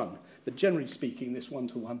in the sun. But generally speaking, this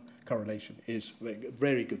one-to-one correlation is a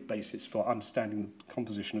very good basis for understanding the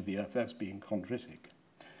composition of the Earth as being chondritic.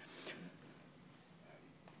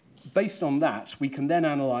 Based on that, we can then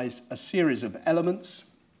analyze a series of elements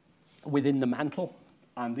within the mantle,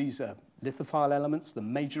 and these are lithophile elements, the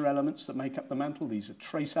major elements that make up the mantle. These are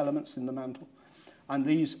trace elements in the mantle. And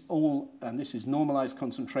this is normalized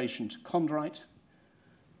concentration to chondrite,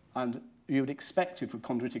 and you would expect if a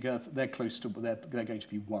chondritic Earth, they're going to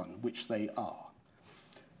be 1, which they are.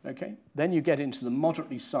 Okay? Then you get into the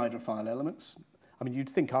moderately siderophile elements. I mean, you'd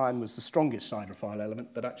think iron was the strongest siderophile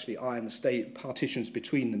element, but actually iron partitions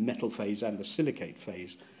between the metal phase and the silicate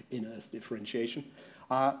phase in Earth differentiation.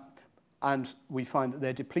 And we find that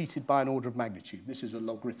they're depleted by an order of magnitude. This is a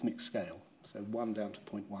logarithmic scale, so 1 down to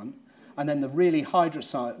 0.1. And then the really highly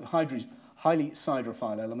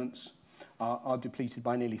siderophile elements are depleted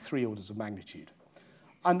by nearly 3 orders of magnitude.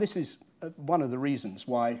 And this is one of the reasons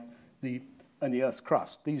why in the Earth's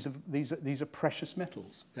crust, these are precious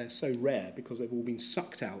metals. They're so rare because they've all been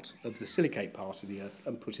sucked out of the silicate part of the Earth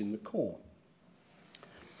and put in the core.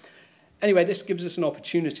 Anyway, this gives us an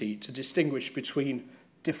opportunity to distinguish between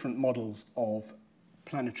different models of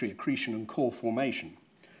planetary accretion and core formation.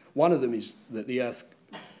 One of them is that the Earth,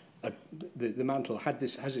 the mantle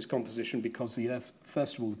has its composition because the Earth,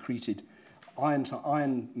 first of all, accreted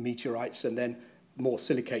iron-to-iron meteorites and then more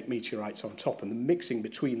silicate meteorites on top, and the mixing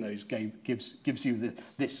between those gives you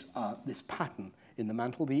this pattern in the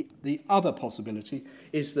mantle. The other possibility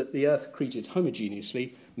is that the Earth accreted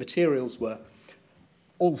homogeneously. Materials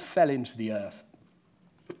all fell into the Earth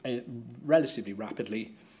relatively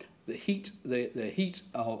rapidly. The heat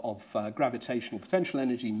of gravitational potential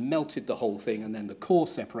energy melted the whole thing, and then the core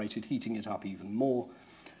separated, heating it up even more.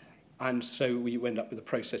 And so we end up with a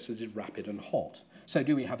process that is rapid and hot. So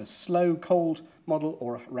do we have a slow cold model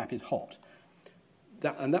or a rapid hot?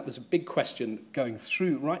 that was a big question going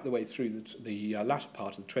through, right the way through the latter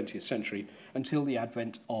part of the 20th century until the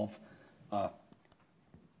advent of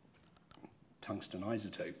tungsten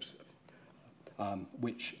isotopes,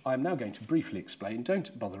 which I'm now going to briefly explain.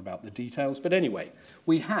 Don't bother about the details. But anyway,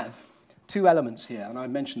 we have two elements here, and I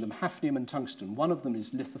mentioned them, hafnium and tungsten. One of them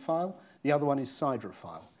is lithophile, the other one is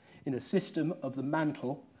siderophile. In a system of the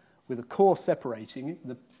mantle with a core separating,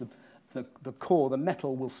 the core, the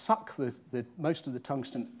metal, will suck most of the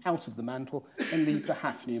tungsten out of the mantle and leave the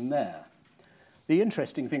hafnium there. The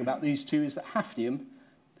interesting thing about these two is that hafnium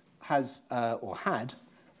has, or had,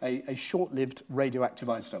 a short-lived radioactive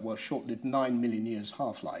isotope, well, short-lived 9 million years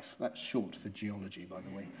half-life. That's short for geology, by the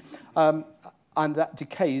way. And that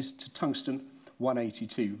decays to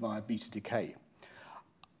tungsten-182 via beta decay.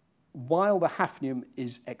 While the hafnium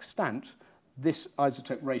is extant, this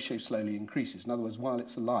isotope ratio slowly increases. In other words, while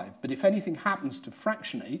it's alive. But if anything happens to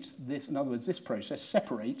fractionate this, in other words, this process,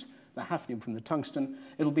 separate the hafnium from the tungsten,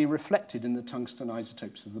 it'll be reflected in the tungsten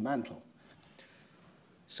isotopes of the mantle.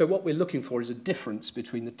 So what we're looking for is a difference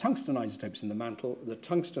between the tungsten isotopes in the mantle and the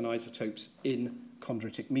tungsten isotopes in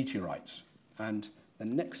chondritic meteorites. And the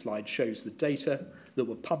next slide shows the data that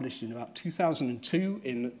were published in about 2002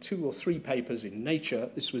 in 2 or 3 papers in Nature.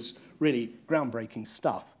 This was really groundbreaking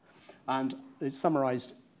stuff. And it's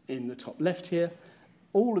summarized in the top left here.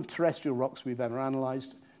 All of terrestrial rocks we've ever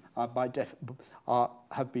analyzed have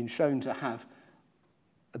been shown to have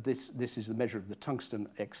this is the measure of the tungsten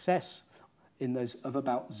excess in those of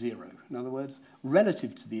about 0. In other words,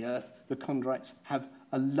 relative to the Earth, the chondrites have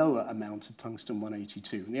a lower amount of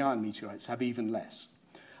tungsten-182, and the iron meteorites have even less.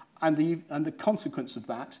 And the consequence of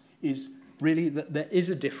that is really that there is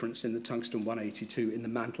a difference in the tungsten-182 in the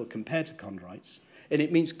mantle compared to chondrites, and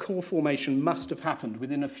it means core formation must have happened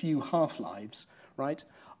within a few half-lives, right,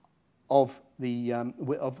 of the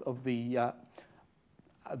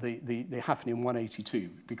hafnium-182,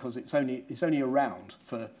 because it's only around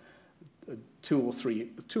for 2 or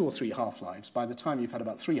 3 half-lives. By the time you've had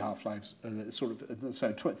about 3 half-lives,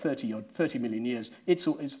 so 30 million years, it's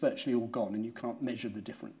virtually all gone, and you can't measure the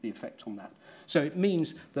effect on that. So it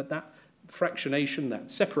means that fractionation, that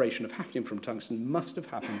separation of hafnium from tungsten must have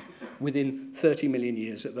happened within 30 million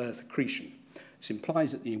years of Earth accretion. This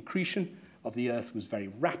implies that the accretion of the Earth was very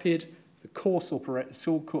rapid. The core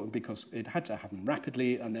because it had to happen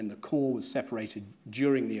rapidly, and then the core was separated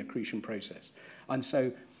during the accretion process. And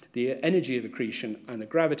so the energy of accretion and the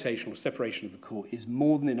gravitational separation of the core is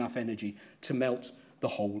more than enough energy to melt the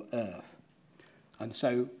whole Earth. And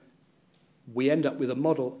so we end up with a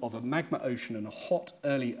model of a magma ocean and a hot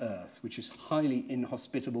early Earth, which is highly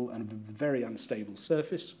inhospitable and with a very unstable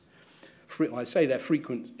surface. I say there are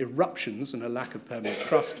frequent eruptions and a lack of permanent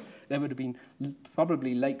crust. There would have been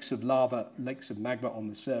probably lakes of lava, lakes of magma on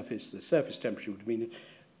the surface. The surface temperature would have been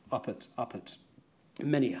up at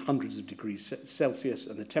many hundreds of degrees Celsius,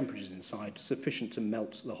 and the temperatures inside sufficient to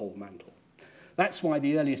melt the whole mantle. That's why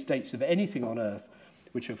the earliest dates of anything on Earth,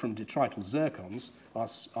 which are from detrital zircons,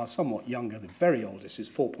 are somewhat younger. The very oldest is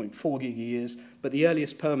 4.4 gigayears, but the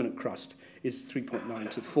earliest permanent crust is 3.9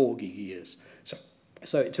 to 4 gigayears.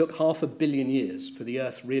 So it took 500 million years for the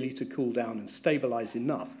Earth really to cool down and stabilize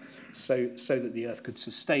enough so that the Earth could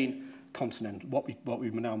sustain continental, what we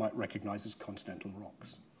now might recognize as continental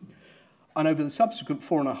rocks. And over the subsequent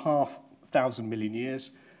 4,500 million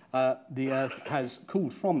years, the Earth has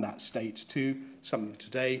cooled from that state to something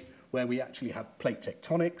today where we actually have plate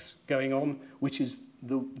tectonics going on, which is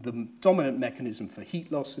the dominant mechanism for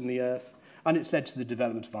heat loss in the Earth, and it's led to the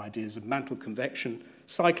development of ideas of mantle convection,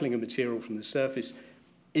 cycling of material from the surface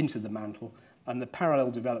into the mantle, and the parallel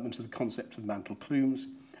development of the concept of mantle plumes,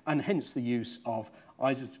 and hence the use of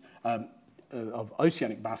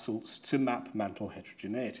oceanic basalts to map mantle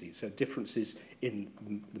heterogeneity, so differences in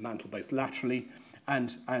the mantle both laterally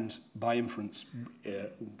and by inference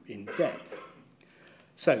in depth.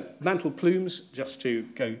 So mantle plumes, just to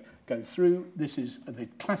go through, this is the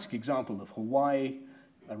classic example of Hawaii,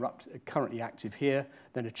 currently active here,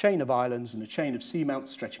 then a chain of islands and a chain of seamounts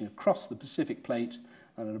stretching across the Pacific plate,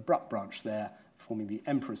 and an abrupt branch there, forming the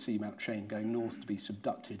Emperor Seamount chain going north to be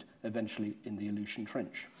subducted eventually in the Aleutian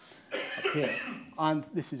Trench up here. And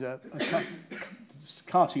this is a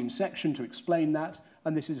cartoon section to explain that,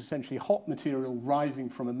 and this is essentially hot material rising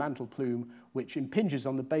from a mantle plume which impinges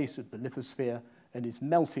on the base of the lithosphere and is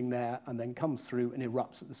melting there and then comes through and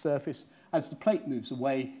erupts at the surface. As the plate moves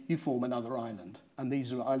away, you form another island, and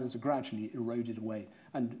these islands are gradually eroded away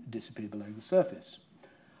and disappear below the surface.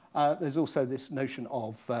 There's also this notion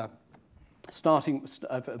of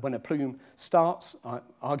when a plume starts,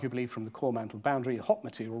 arguably from the core mantle boundary, the hot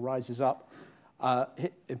material rises up,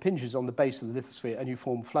 impinges on the base of the lithosphere, and you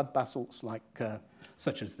form flood basalts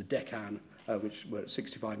such as the Deccan, which were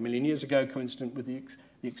 65 million years ago, coincident with the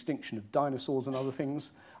extinction of dinosaurs and other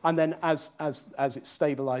things. And then as it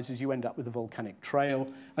stabilizes, you end up with a volcanic trail,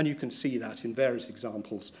 and you can see that in various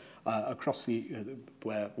examples across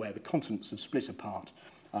where the continents have split apart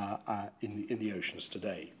in the oceans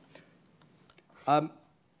today. They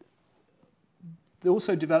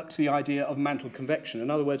also developed the idea of mantle convection.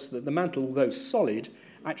 In other words, that the mantle, although solid,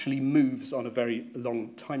 actually moves on a very long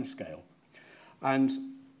timescale. And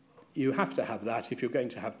you have to have that if you're going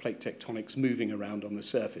to have plate tectonics moving around on the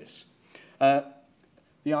surface.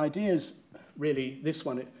 The idea is really this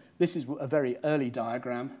one. This is a very early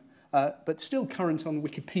diagram, but still current on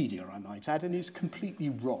Wikipedia, I might add, and is completely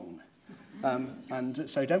wrong. And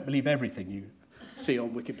so don't believe everything you see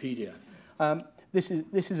on Wikipedia.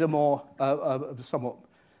 This is a more somewhat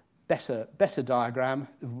better diagram,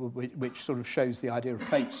 which sort of shows the idea of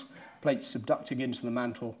plates subducting into the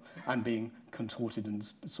mantle and being contorted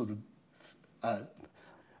and sort of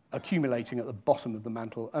accumulating at the bottom of the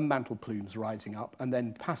mantle, and mantle plumes rising up, and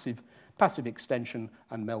then passive extension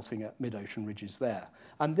and melting at mid-ocean ridges there.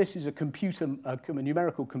 And this is a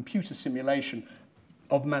numerical computer simulation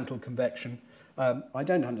of mantle convection. I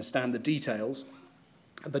don't understand the details,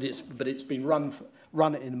 but it's been run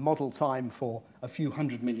in model time for a few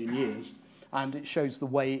 100 million years, and it shows the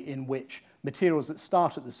way in which materials that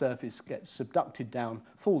start at the surface get subducted down,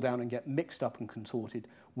 fall down, and get mixed up and contorted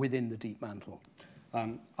within the deep mantle.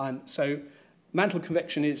 And so mantle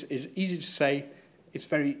convection is easy to say.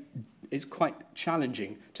 It's quite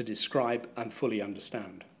challenging to describe and fully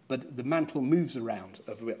understand. But the mantle moves around,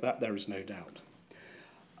 of that there is no doubt.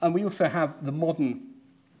 And we also have the modern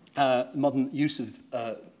use of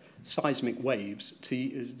seismic waves,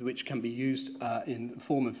 which can be used in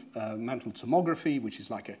form of mantle tomography, which is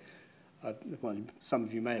like well, some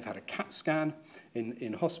of you may have had a CAT scan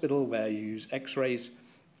in hospital, where you use X-rays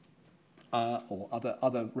or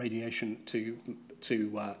other radiation to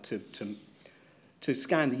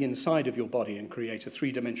scan the inside of your body and create a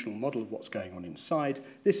three-dimensional model of what's going on inside.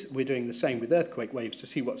 We're doing the same with earthquake waves to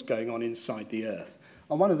see what's going on inside the Earth.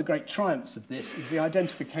 And one of the great triumphs of this is the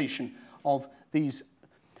identification of these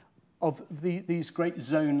great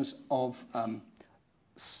zones of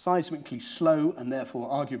seismically slow and therefore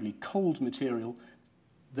arguably cold material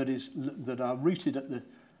that are rooted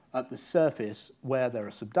at the surface, where there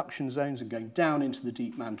are subduction zones and going down into the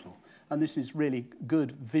deep mantle. And this is really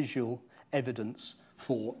good visual evidence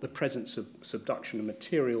for the presence of subduction and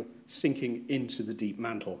material sinking into the deep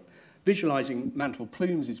mantle. Visualizing mantle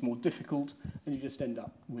plumes is more difficult, and you just end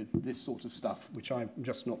up with this sort of stuff, which I'm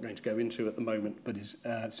just not going to go into at the moment, but is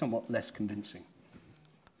somewhat less convincing.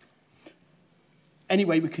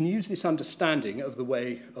 Anyway, we can use this understanding of the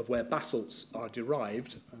way of where basalts are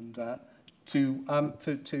derived and to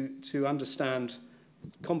understand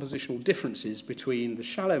compositional differences between the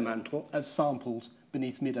shallow mantle as sampled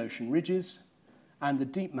beneath mid-ocean ridges and the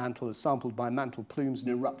deep mantle as sampled by mantle plumes and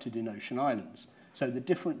erupted in ocean islands. So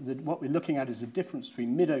what we're looking at is the difference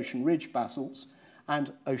between mid-ocean ridge basalts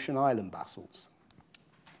and ocean island basalts.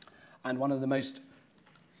 And one of the most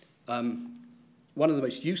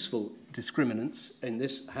useful discriminants in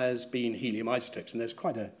this has been helium isotopes, and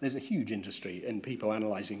there's a huge industry in people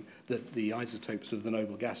analysing the isotopes of the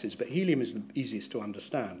noble gases, but helium is the easiest to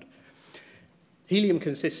understand. Helium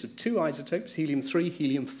consists of two isotopes, helium-3,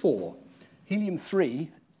 helium-4. Helium-3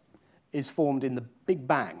 is formed in the Big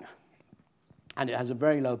Bang, and it has a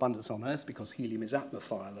very low abundance on Earth because helium is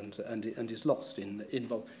atmophile and is lost in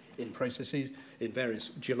processes, in various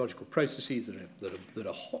geological processes that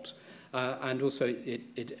are hot. And also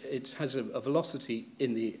it has a velocity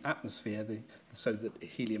in the atmosphere so that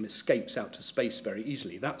helium escapes out to space very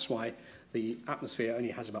easily. That's why the atmosphere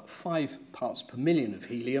only has about 5 parts per million of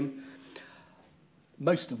helium,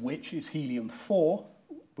 most of which is helium-4,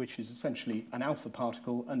 which is essentially an alpha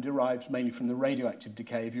particle and derives mainly from the radioactive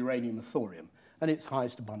decay of uranium and thorium. And its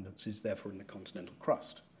highest abundance is therefore in the continental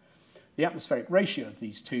crust. The atmospheric ratio of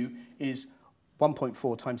these two is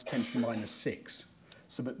 1.4 times 10 to the minus 6.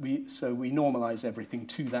 So we normalize everything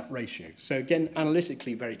to that ratio. So again,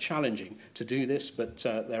 analytically very challenging to do this, but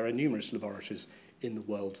there are numerous laboratories in the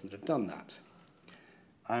world that have done that.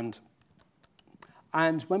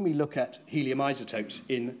 And when we look at helium isotopes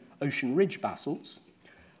in ocean ridge basalts,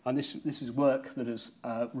 and this is work that is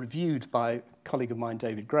reviewed by a colleague of mine,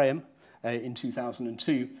 David Graham, in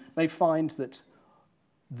 2002, they find that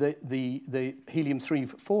the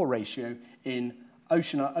helium-3-4 ratio in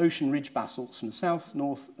ocean ridge basalts from the South,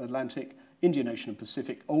 North Atlantic, Indian Ocean and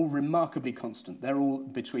Pacific, all remarkably constant. They're all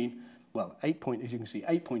between well, as you can see,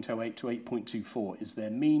 8.08 to 8.24 is their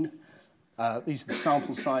mean. These are the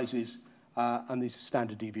sample sizes, and these are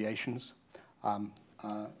standard deviations.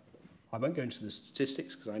 I won't go into the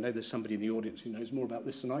statistics because I know there's somebody in the audience who knows more about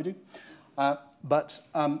this than I do. But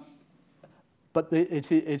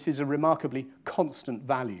it is a remarkably constant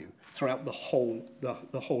value throughout the whole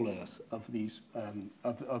Earth of these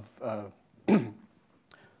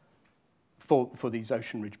for these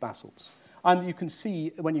ocean ridge basalts. And you can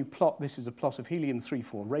see when you plot, this is a plot of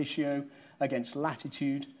helium-3,4 ratio against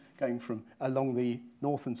latitude, going from along the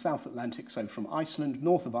North and South Atlantic, so from Iceland,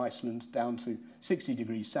 north of Iceland, down to 60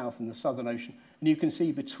 degrees south in the Southern Ocean. And you can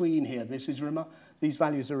see between here, these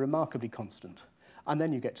values are remarkably constant. And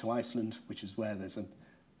then you get to Iceland, which is where there's a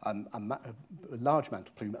large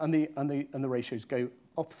mantle plume, and the ratios go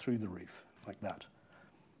off through the roof, like that.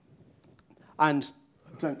 And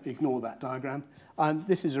don't ignore that diagram. And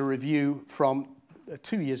this is a review from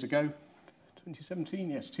 2 years ago, 2017,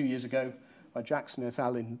 yes, 2 years ago, by Jackson et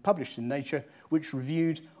al. Published in Nature, which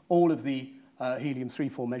reviewed all of the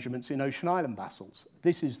helium-3,4 measurements in ocean island basalts.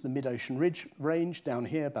 This is the mid-ocean ridge range down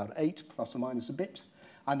here, about 8, plus or minus a bit.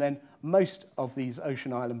 And then most of these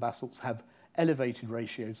ocean island basalts have elevated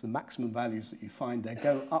ratios. The maximum values that you find there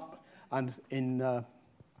go up. And in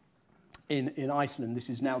Iceland, this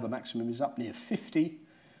is now the maximum is up near 50,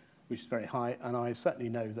 which is very high. And I certainly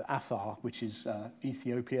know that Afar, which is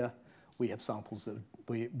Ethiopia, we have samples that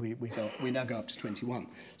we now go up to 21.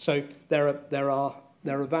 So there are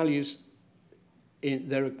values.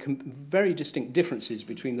 There are very distinct differences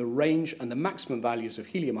between the range and the maximum values of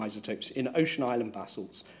helium isotopes in ocean island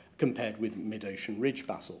basalts compared with mid-ocean ridge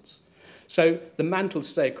basalts. So the mantles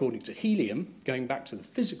today, according to helium, going back to the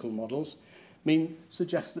physical models,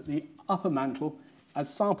 suggests that the upper mantle,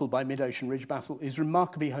 as sampled by mid-ocean ridge basalt, is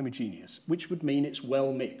remarkably homogeneous, which would mean it's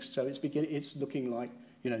well mixed. So it's looking like,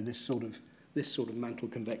 you know, this sort of mantle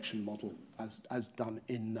convection model as done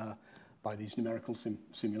by these numerical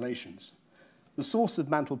simulations. The source of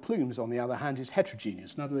mantle plumes, on the other hand, is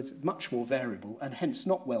heterogeneous. In other words, much more variable and hence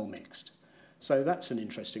not well mixed. So that's an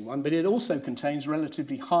interesting one. But it also contains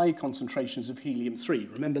relatively high concentrations of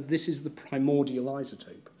helium-3. Remember, this is the primordial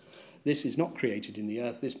isotope. This is not created in the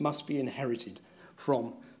Earth. This must be inherited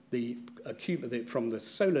from the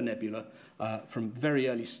solar nebula from very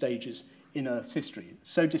early stages in Earth's history.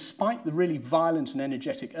 So despite the really violent and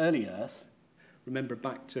energetic early Earth, remember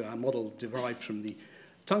back to our model derived from the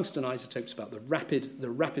tungsten isotopes about the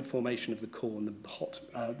rapid formation of the core and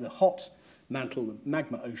the hot mantle, the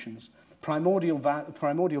magma oceans, primordial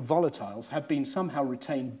volatiles have been somehow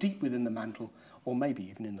retained deep within the mantle, or maybe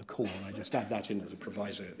even in the core, and I just add that in as a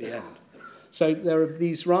proviso at the end. So there are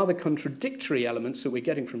these rather contradictory elements that we're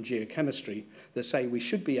getting from geochemistry that say we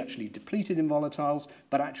should be actually depleted in volatiles,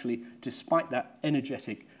 but actually, despite that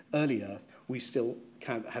energetic early Earth, we still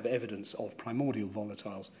can have evidence of primordial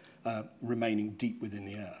volatiles remaining deep within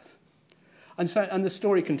the Earth. And the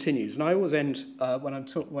story continues. And I always end,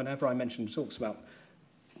 whenever I mention talks about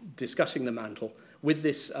discussing the mantle, with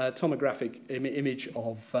this tomographic image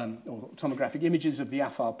of, or tomographic images of the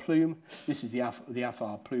Afar plume. This is the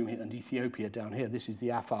Afar plume here, and Ethiopia down here. This is the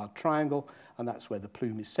Afar triangle, and that's where the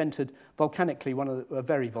plume is centered. Volcanically, a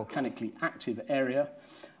very volcanically active area,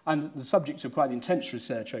 and the subject of quite intense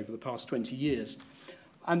research over the past 20 years.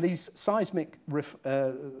 And these seismic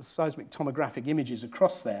tomographic images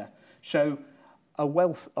across there show a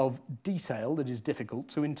wealth of detail that is difficult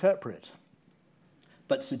to interpret,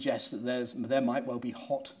 but suggests that there might well be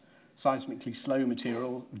hot, seismically slow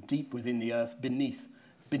material deep within the Earth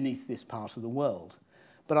beneath this part of the world.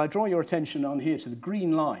 But I draw your attention on here to the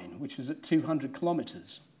green line, which is at 200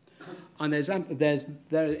 kilometers. And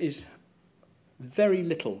there is very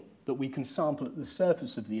little that we can sample at the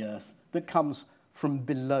surface of the Earth that comes from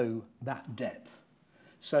below that depth.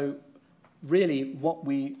 So really what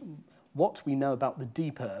we know about the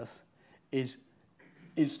deep Earth is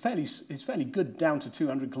fairly good down to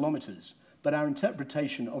 200 kilometers, but our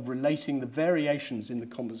interpretation of relating the variations in the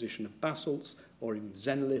composition of basalts or even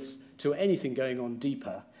xenoliths to anything going on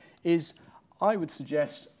deeper is, I would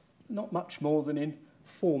suggest, not much more than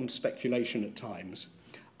informed speculation at times.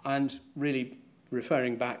 And really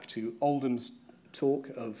referring back to Oldham's talk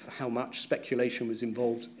of how much speculation was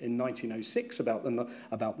involved in 1906 about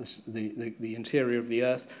the interior of the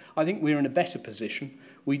Earth, I think we're in a better position.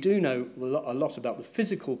 We do know a lot about the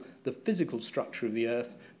physical structure of the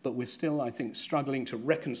Earth, but we're still, I think, struggling to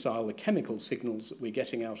reconcile the chemical signals that we're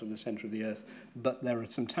getting out of the centre of the Earth, but there are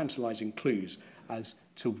some tantalising clues as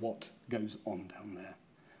to what goes on down there.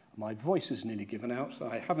 My voice is nearly given out.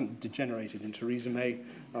 I haven't degenerated into resume,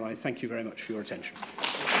 and I thank you very much for your attention.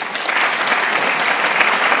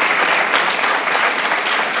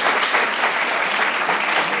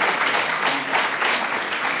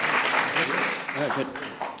 Yeah, good.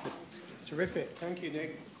 Terrific. Thank you,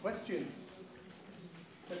 Nick. Questions?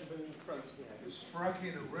 Gentleman in the front here. Is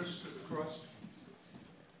fracking a risk to the crust?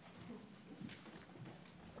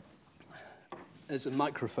 There's a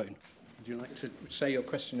microphone. Would you like to say your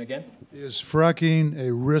question again? Is fracking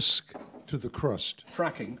a risk to the crust?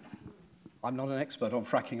 Fracking? I'm not an expert on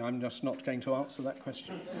fracking. I'm just not going to answer that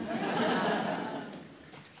question.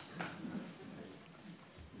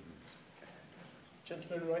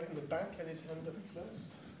 Gentleman right in the back and his hand up first.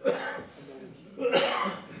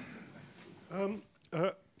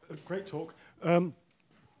 Great talk.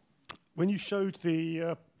 When you showed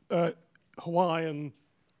the Hawaiian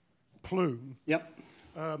plume, Yep.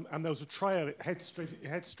 and there was a trail, it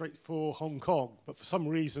head straight for Hong Kong, but for some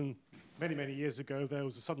reason, many, many years ago, there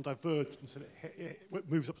was a sudden divergence and it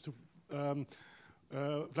moves up to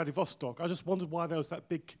Vladivostok. I just wondered why there was that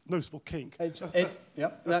big noticeable kink. Well,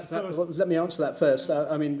 let me answer that first.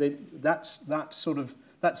 I mean, that's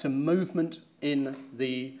a movement in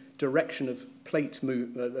the direction of plate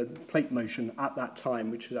motion at that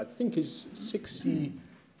time, which I think is 60.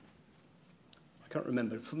 I can't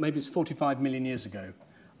remember. Maybe it's 45 million years ago.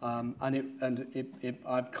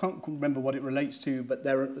 I can't remember what it relates to, but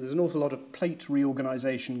there's an awful lot of plate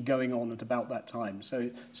reorganization going on at about that time.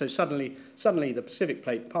 So suddenly the Pacific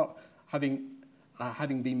plate,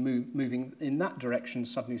 having been moving in that direction,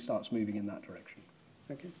 suddenly starts moving in that direction.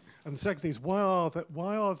 Okay. And the second thing is, why are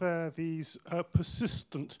there these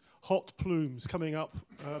persistent hot plumes coming up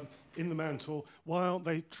in the mantle? Why aren't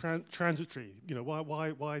they transitory? You know, why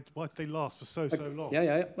do they last for so long?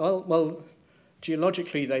 Yeah. Well,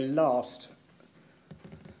 geologically they last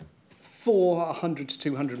for 100 to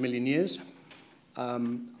 200 million years,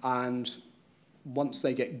 and once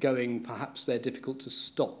they get going, perhaps they're difficult to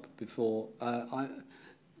stop before.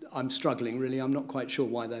 I'm struggling, really. I'm not quite sure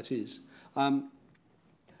why that is.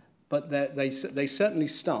 But they certainly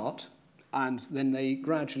start, and then they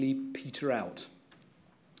gradually peter out.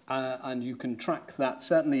 And you can track that.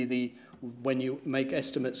 Certainly, when you make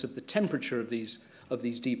estimates of the temperature of these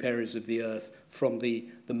deep areas of the Earth from the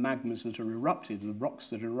magmas that are erupted, the rocks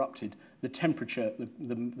that are erupted, the temperature,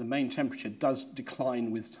 the main temperature does decline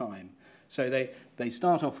with time. So they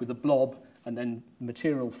start off with a blob, and then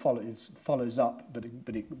material follows up, but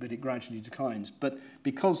it gradually declines. But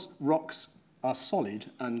because rocks are solid,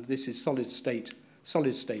 and this is solid state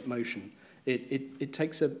motion, it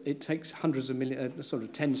takes hundreds of millions, sort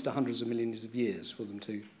of tens to hundreds of millions of years for them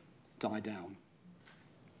to die down.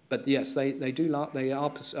 But yes, they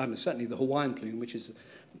are certainly the Hawaiian plume, which is,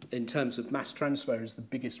 in terms of mass transfer, is the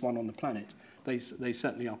biggest one on the planet. They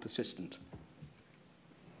certainly are persistent.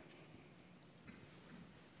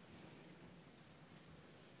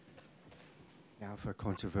 Now for a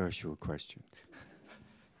controversial question.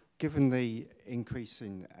 Given the increase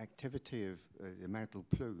in activity of the mantle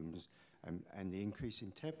plumes and the increase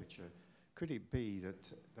in temperature, could it be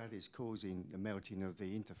that is causing the melting of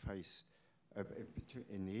the interface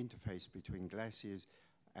in the interface between glaciers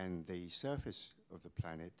and the surface of the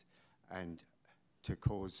planet, and to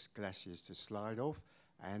cause glaciers to slide off,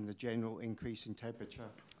 and the general increase in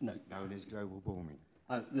temperature known as global warming?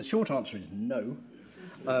 The short answer is no.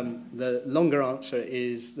 The longer answer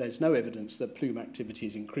is there's no evidence that plume activity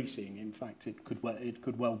is increasing. In fact, it could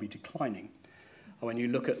well be declining. When you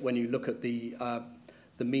look at the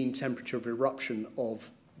mean temperature of eruption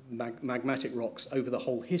of magmatic rocks over the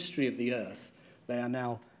whole history of the Earth, they are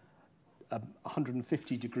now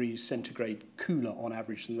 150 degrees centigrade cooler on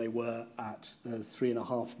average than they were at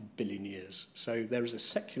 3.5 billion years. So there is a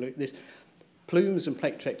plumes and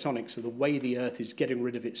plate tectonics are the way the Earth is getting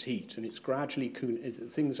rid of its heat, and it's gradually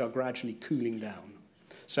things are gradually cooling down.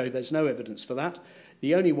 So there's no evidence for that.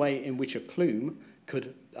 The only way in which a plume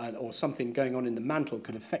could, or something going on in the mantle,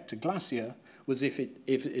 could affect a glacier was if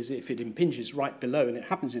it impinges right below, and it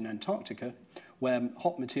happens in Antarctica, where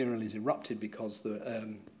hot material is erupted because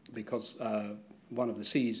one of the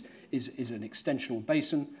seas is an extensional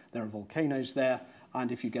basin. There are volcanoes there. And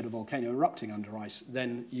if you get a volcano erupting under ice,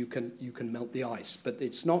 then you can melt the ice. But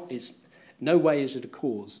no way is it a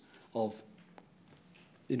cause of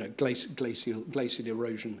glacial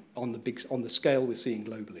erosion on the scale we're seeing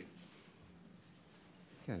globally.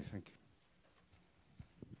 Okay, thank you.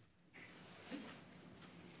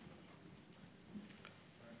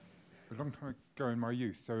 A long time ago in my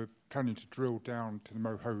youth, they were planning to drill down to the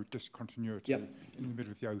Moho discontinuity in the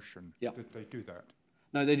middle of the ocean. Yep. Did they do that?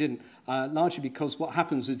 No, they didn't. Largely because what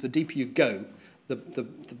happens is the deeper you go, the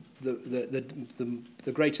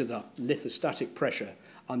greater the lithostatic pressure,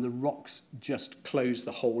 and the rocks just close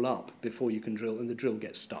the hole up before you can drill, and the drill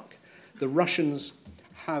gets stuck. The Russians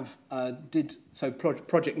Project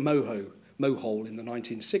Moho mow hole in the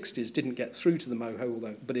 1960s didn't get through to the mow hole,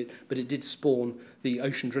 but it did spawn the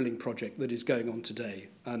ocean drilling project that is going on today,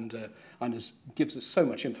 and gives us so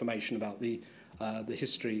much information about the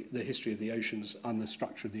history of the oceans and the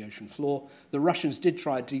structure of the ocean floor. The Russians did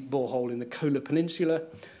try a deep borehole in the Kola Peninsula,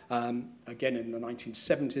 again in the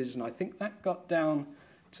 1970s, and I think that got down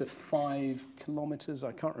to 5 kilometers.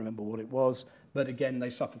 I can't remember what it was, but again they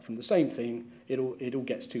suffered from the same thing. It all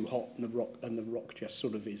gets too hot, and the rock just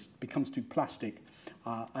sort of becomes too plastic,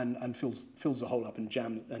 and fills the hole up and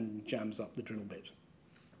jams up the drill bit.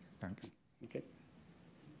 Thanks. Okay.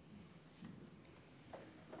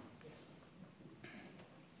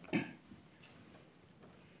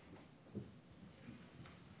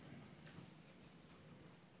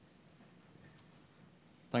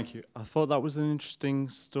 Thank you. I thought that was an interesting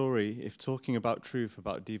story, if talking about truth,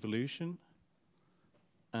 about devolution,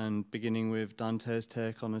 and beginning with Dante's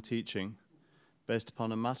take on a teaching based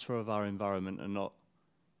upon a matter of our environment and not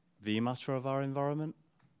the matter of our environment.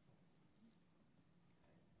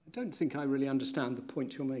 I don't think I really understand the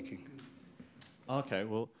point you're making. Okay,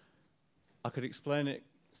 well, I could explain it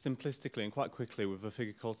simplistically and quite quickly with a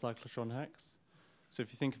figure called cyclotron hex. So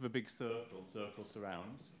if you think of a big circle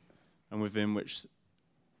surrounds, and within which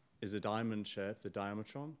is a diamond shape, the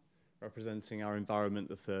diametron, representing our environment,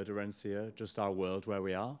 the third Orencia, just our world where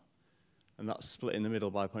we are. And that's split in the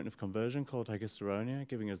middle by a point of conversion called Hegestonia,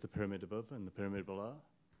 giving us the pyramid above and the pyramid below.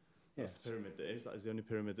 Yes. That's the pyramid that is. That is the only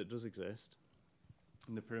pyramid that does exist.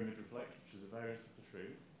 And the pyramid reflect, which is a variance of the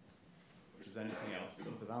truth, which is anything else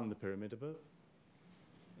other than the pyramid above.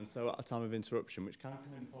 And so at a time of interruption, which can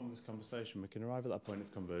inform this conversation, we can arrive at that point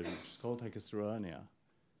of conversion, which is called Hegestonia,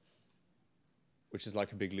 which is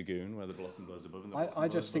like a big lagoon where the blossom blows above and the blossom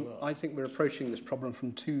blows below. I think we're approaching this problem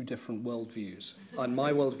from two different worldviews, and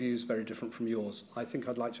my worldview is very different from yours. I think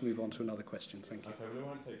I'd like to move on to another question. Thank you. Okay, we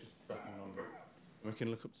won't take just a second longer. We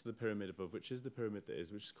can look up to the pyramid above, which is the pyramid that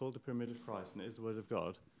is, which is called the pyramid of Christ, and it is the Word of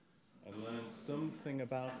God, and learn something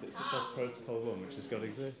about it, such as Protocol 1, which is God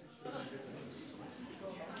exists.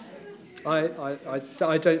 I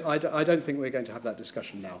don't think we're going to have that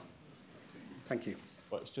discussion now. Thank you.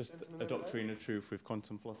 Well, it's just a doctrine of truth with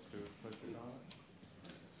quantum philosophy.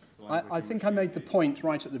 I think I made the point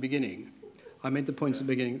right at the beginning. I made the point at the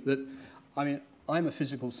beginning that, I mean, I'm a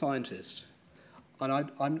physical scientist,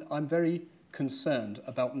 and I'm very concerned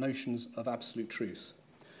about notions of absolute truth.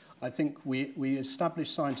 I think we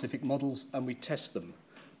establish scientific models and we test them.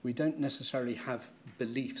 We don't necessarily have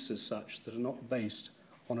beliefs as such that are not based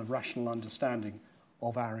on a rational understanding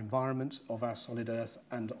of our environment, of our solid earth,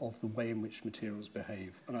 and of the way in which materials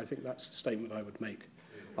behave. And I think that's the statement I would make,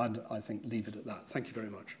 and I think leave it at that. Thank you very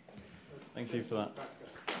much. Thank you for that.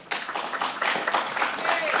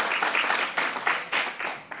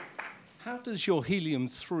 How does your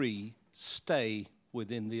helium-3 stay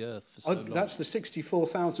within the Earth for so long? That's the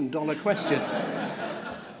 $64,000 question.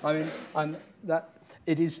 I mean, and that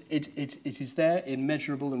it is there in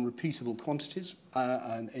measurable and repeatable quantities,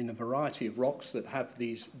 and in a variety of rocks that have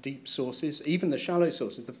these deep sources, even the shallow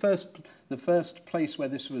sources. The first place where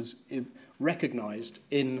this was recognised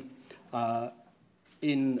on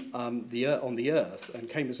the Earth and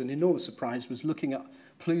came as an enormous surprise was looking at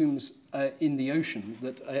plumes in the ocean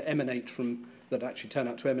that actually turn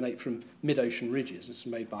out to emanate from mid-ocean ridges. This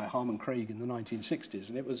was made by Harman Craig in the 1960s,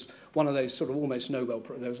 and it was one of those sort of almost there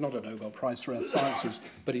was not a Nobel Prize for Earth Sciences,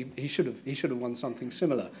 but he should have won something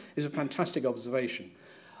similar. It's a fantastic observation.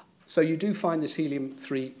 So you do find this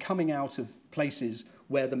helium-3 coming out of places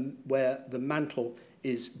where the mantle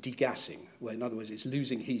is degassing, where in other words it's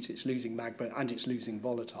losing heat, it's losing magma, and it's losing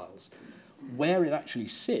volatiles. Where it actually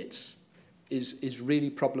sits is really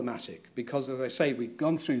problematic, because, as I say, we've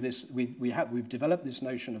gone through this, we've developed this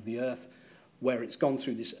notion of the Earth where it's gone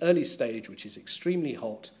through this early stage, which is extremely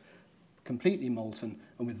hot, completely molten,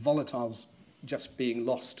 and with volatiles just being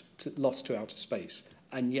lost to outer space.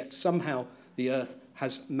 And yet somehow the Earth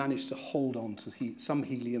has managed to hold on to some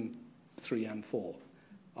helium-3 and 4.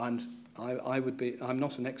 And I'm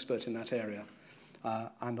not an expert in that area,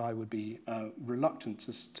 and I would be reluctant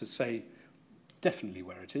to say definitely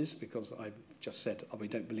where it is, because I just said we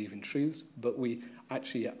don't believe in truths, but we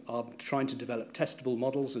actually are trying to develop testable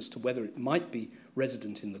models as to whether it might be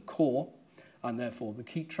resident in the core, and therefore the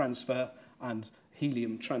heat transfer and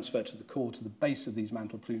helium transfer to the core, to the base of these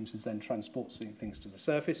mantle plumes, is then transporting things to the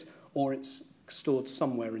surface, or it's stored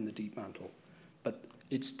somewhere in the deep mantle. But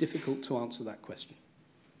it's difficult to answer that question.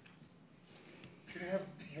 Can we have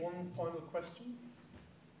one final question?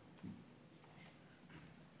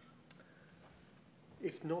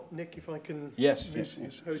 If not, Nick, if I can Yes, use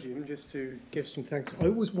yes, the podium just to give some thanks. I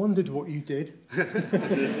always wondered what you did.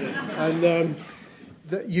 And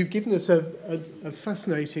that you've given us a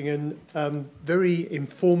fascinating and very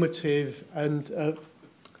informative and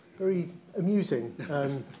very amusing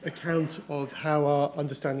account of how our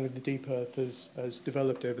understanding of the deep Earth has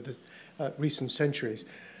developed over the recent centuries.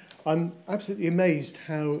 I'm absolutely amazed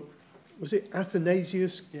how, was it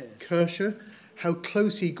Athanasius Kircher, how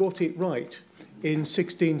close he got it right in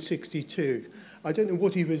 1662. I don't know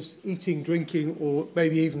what he was eating, drinking, or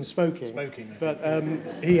maybe even smoking. But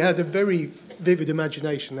he had a very vivid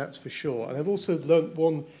imagination, that's for sure. And I've also learnt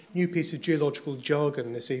one new piece of geological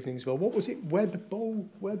jargon this evening as well. What was it? Web bowl?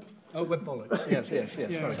 Web? Oh, web bollocks. Yes. Yeah,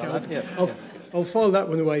 Sorry okay. about that. Yes. I'll file that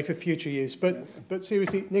one away for future use. But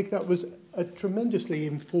seriously, Nick, that was a tremendously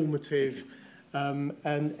informative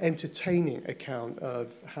and entertaining account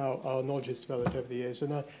of how our knowledge has developed over the years.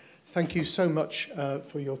 And I thank you so much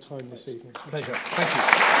for your time this evening. It's a pleasure.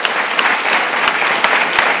 Thank you.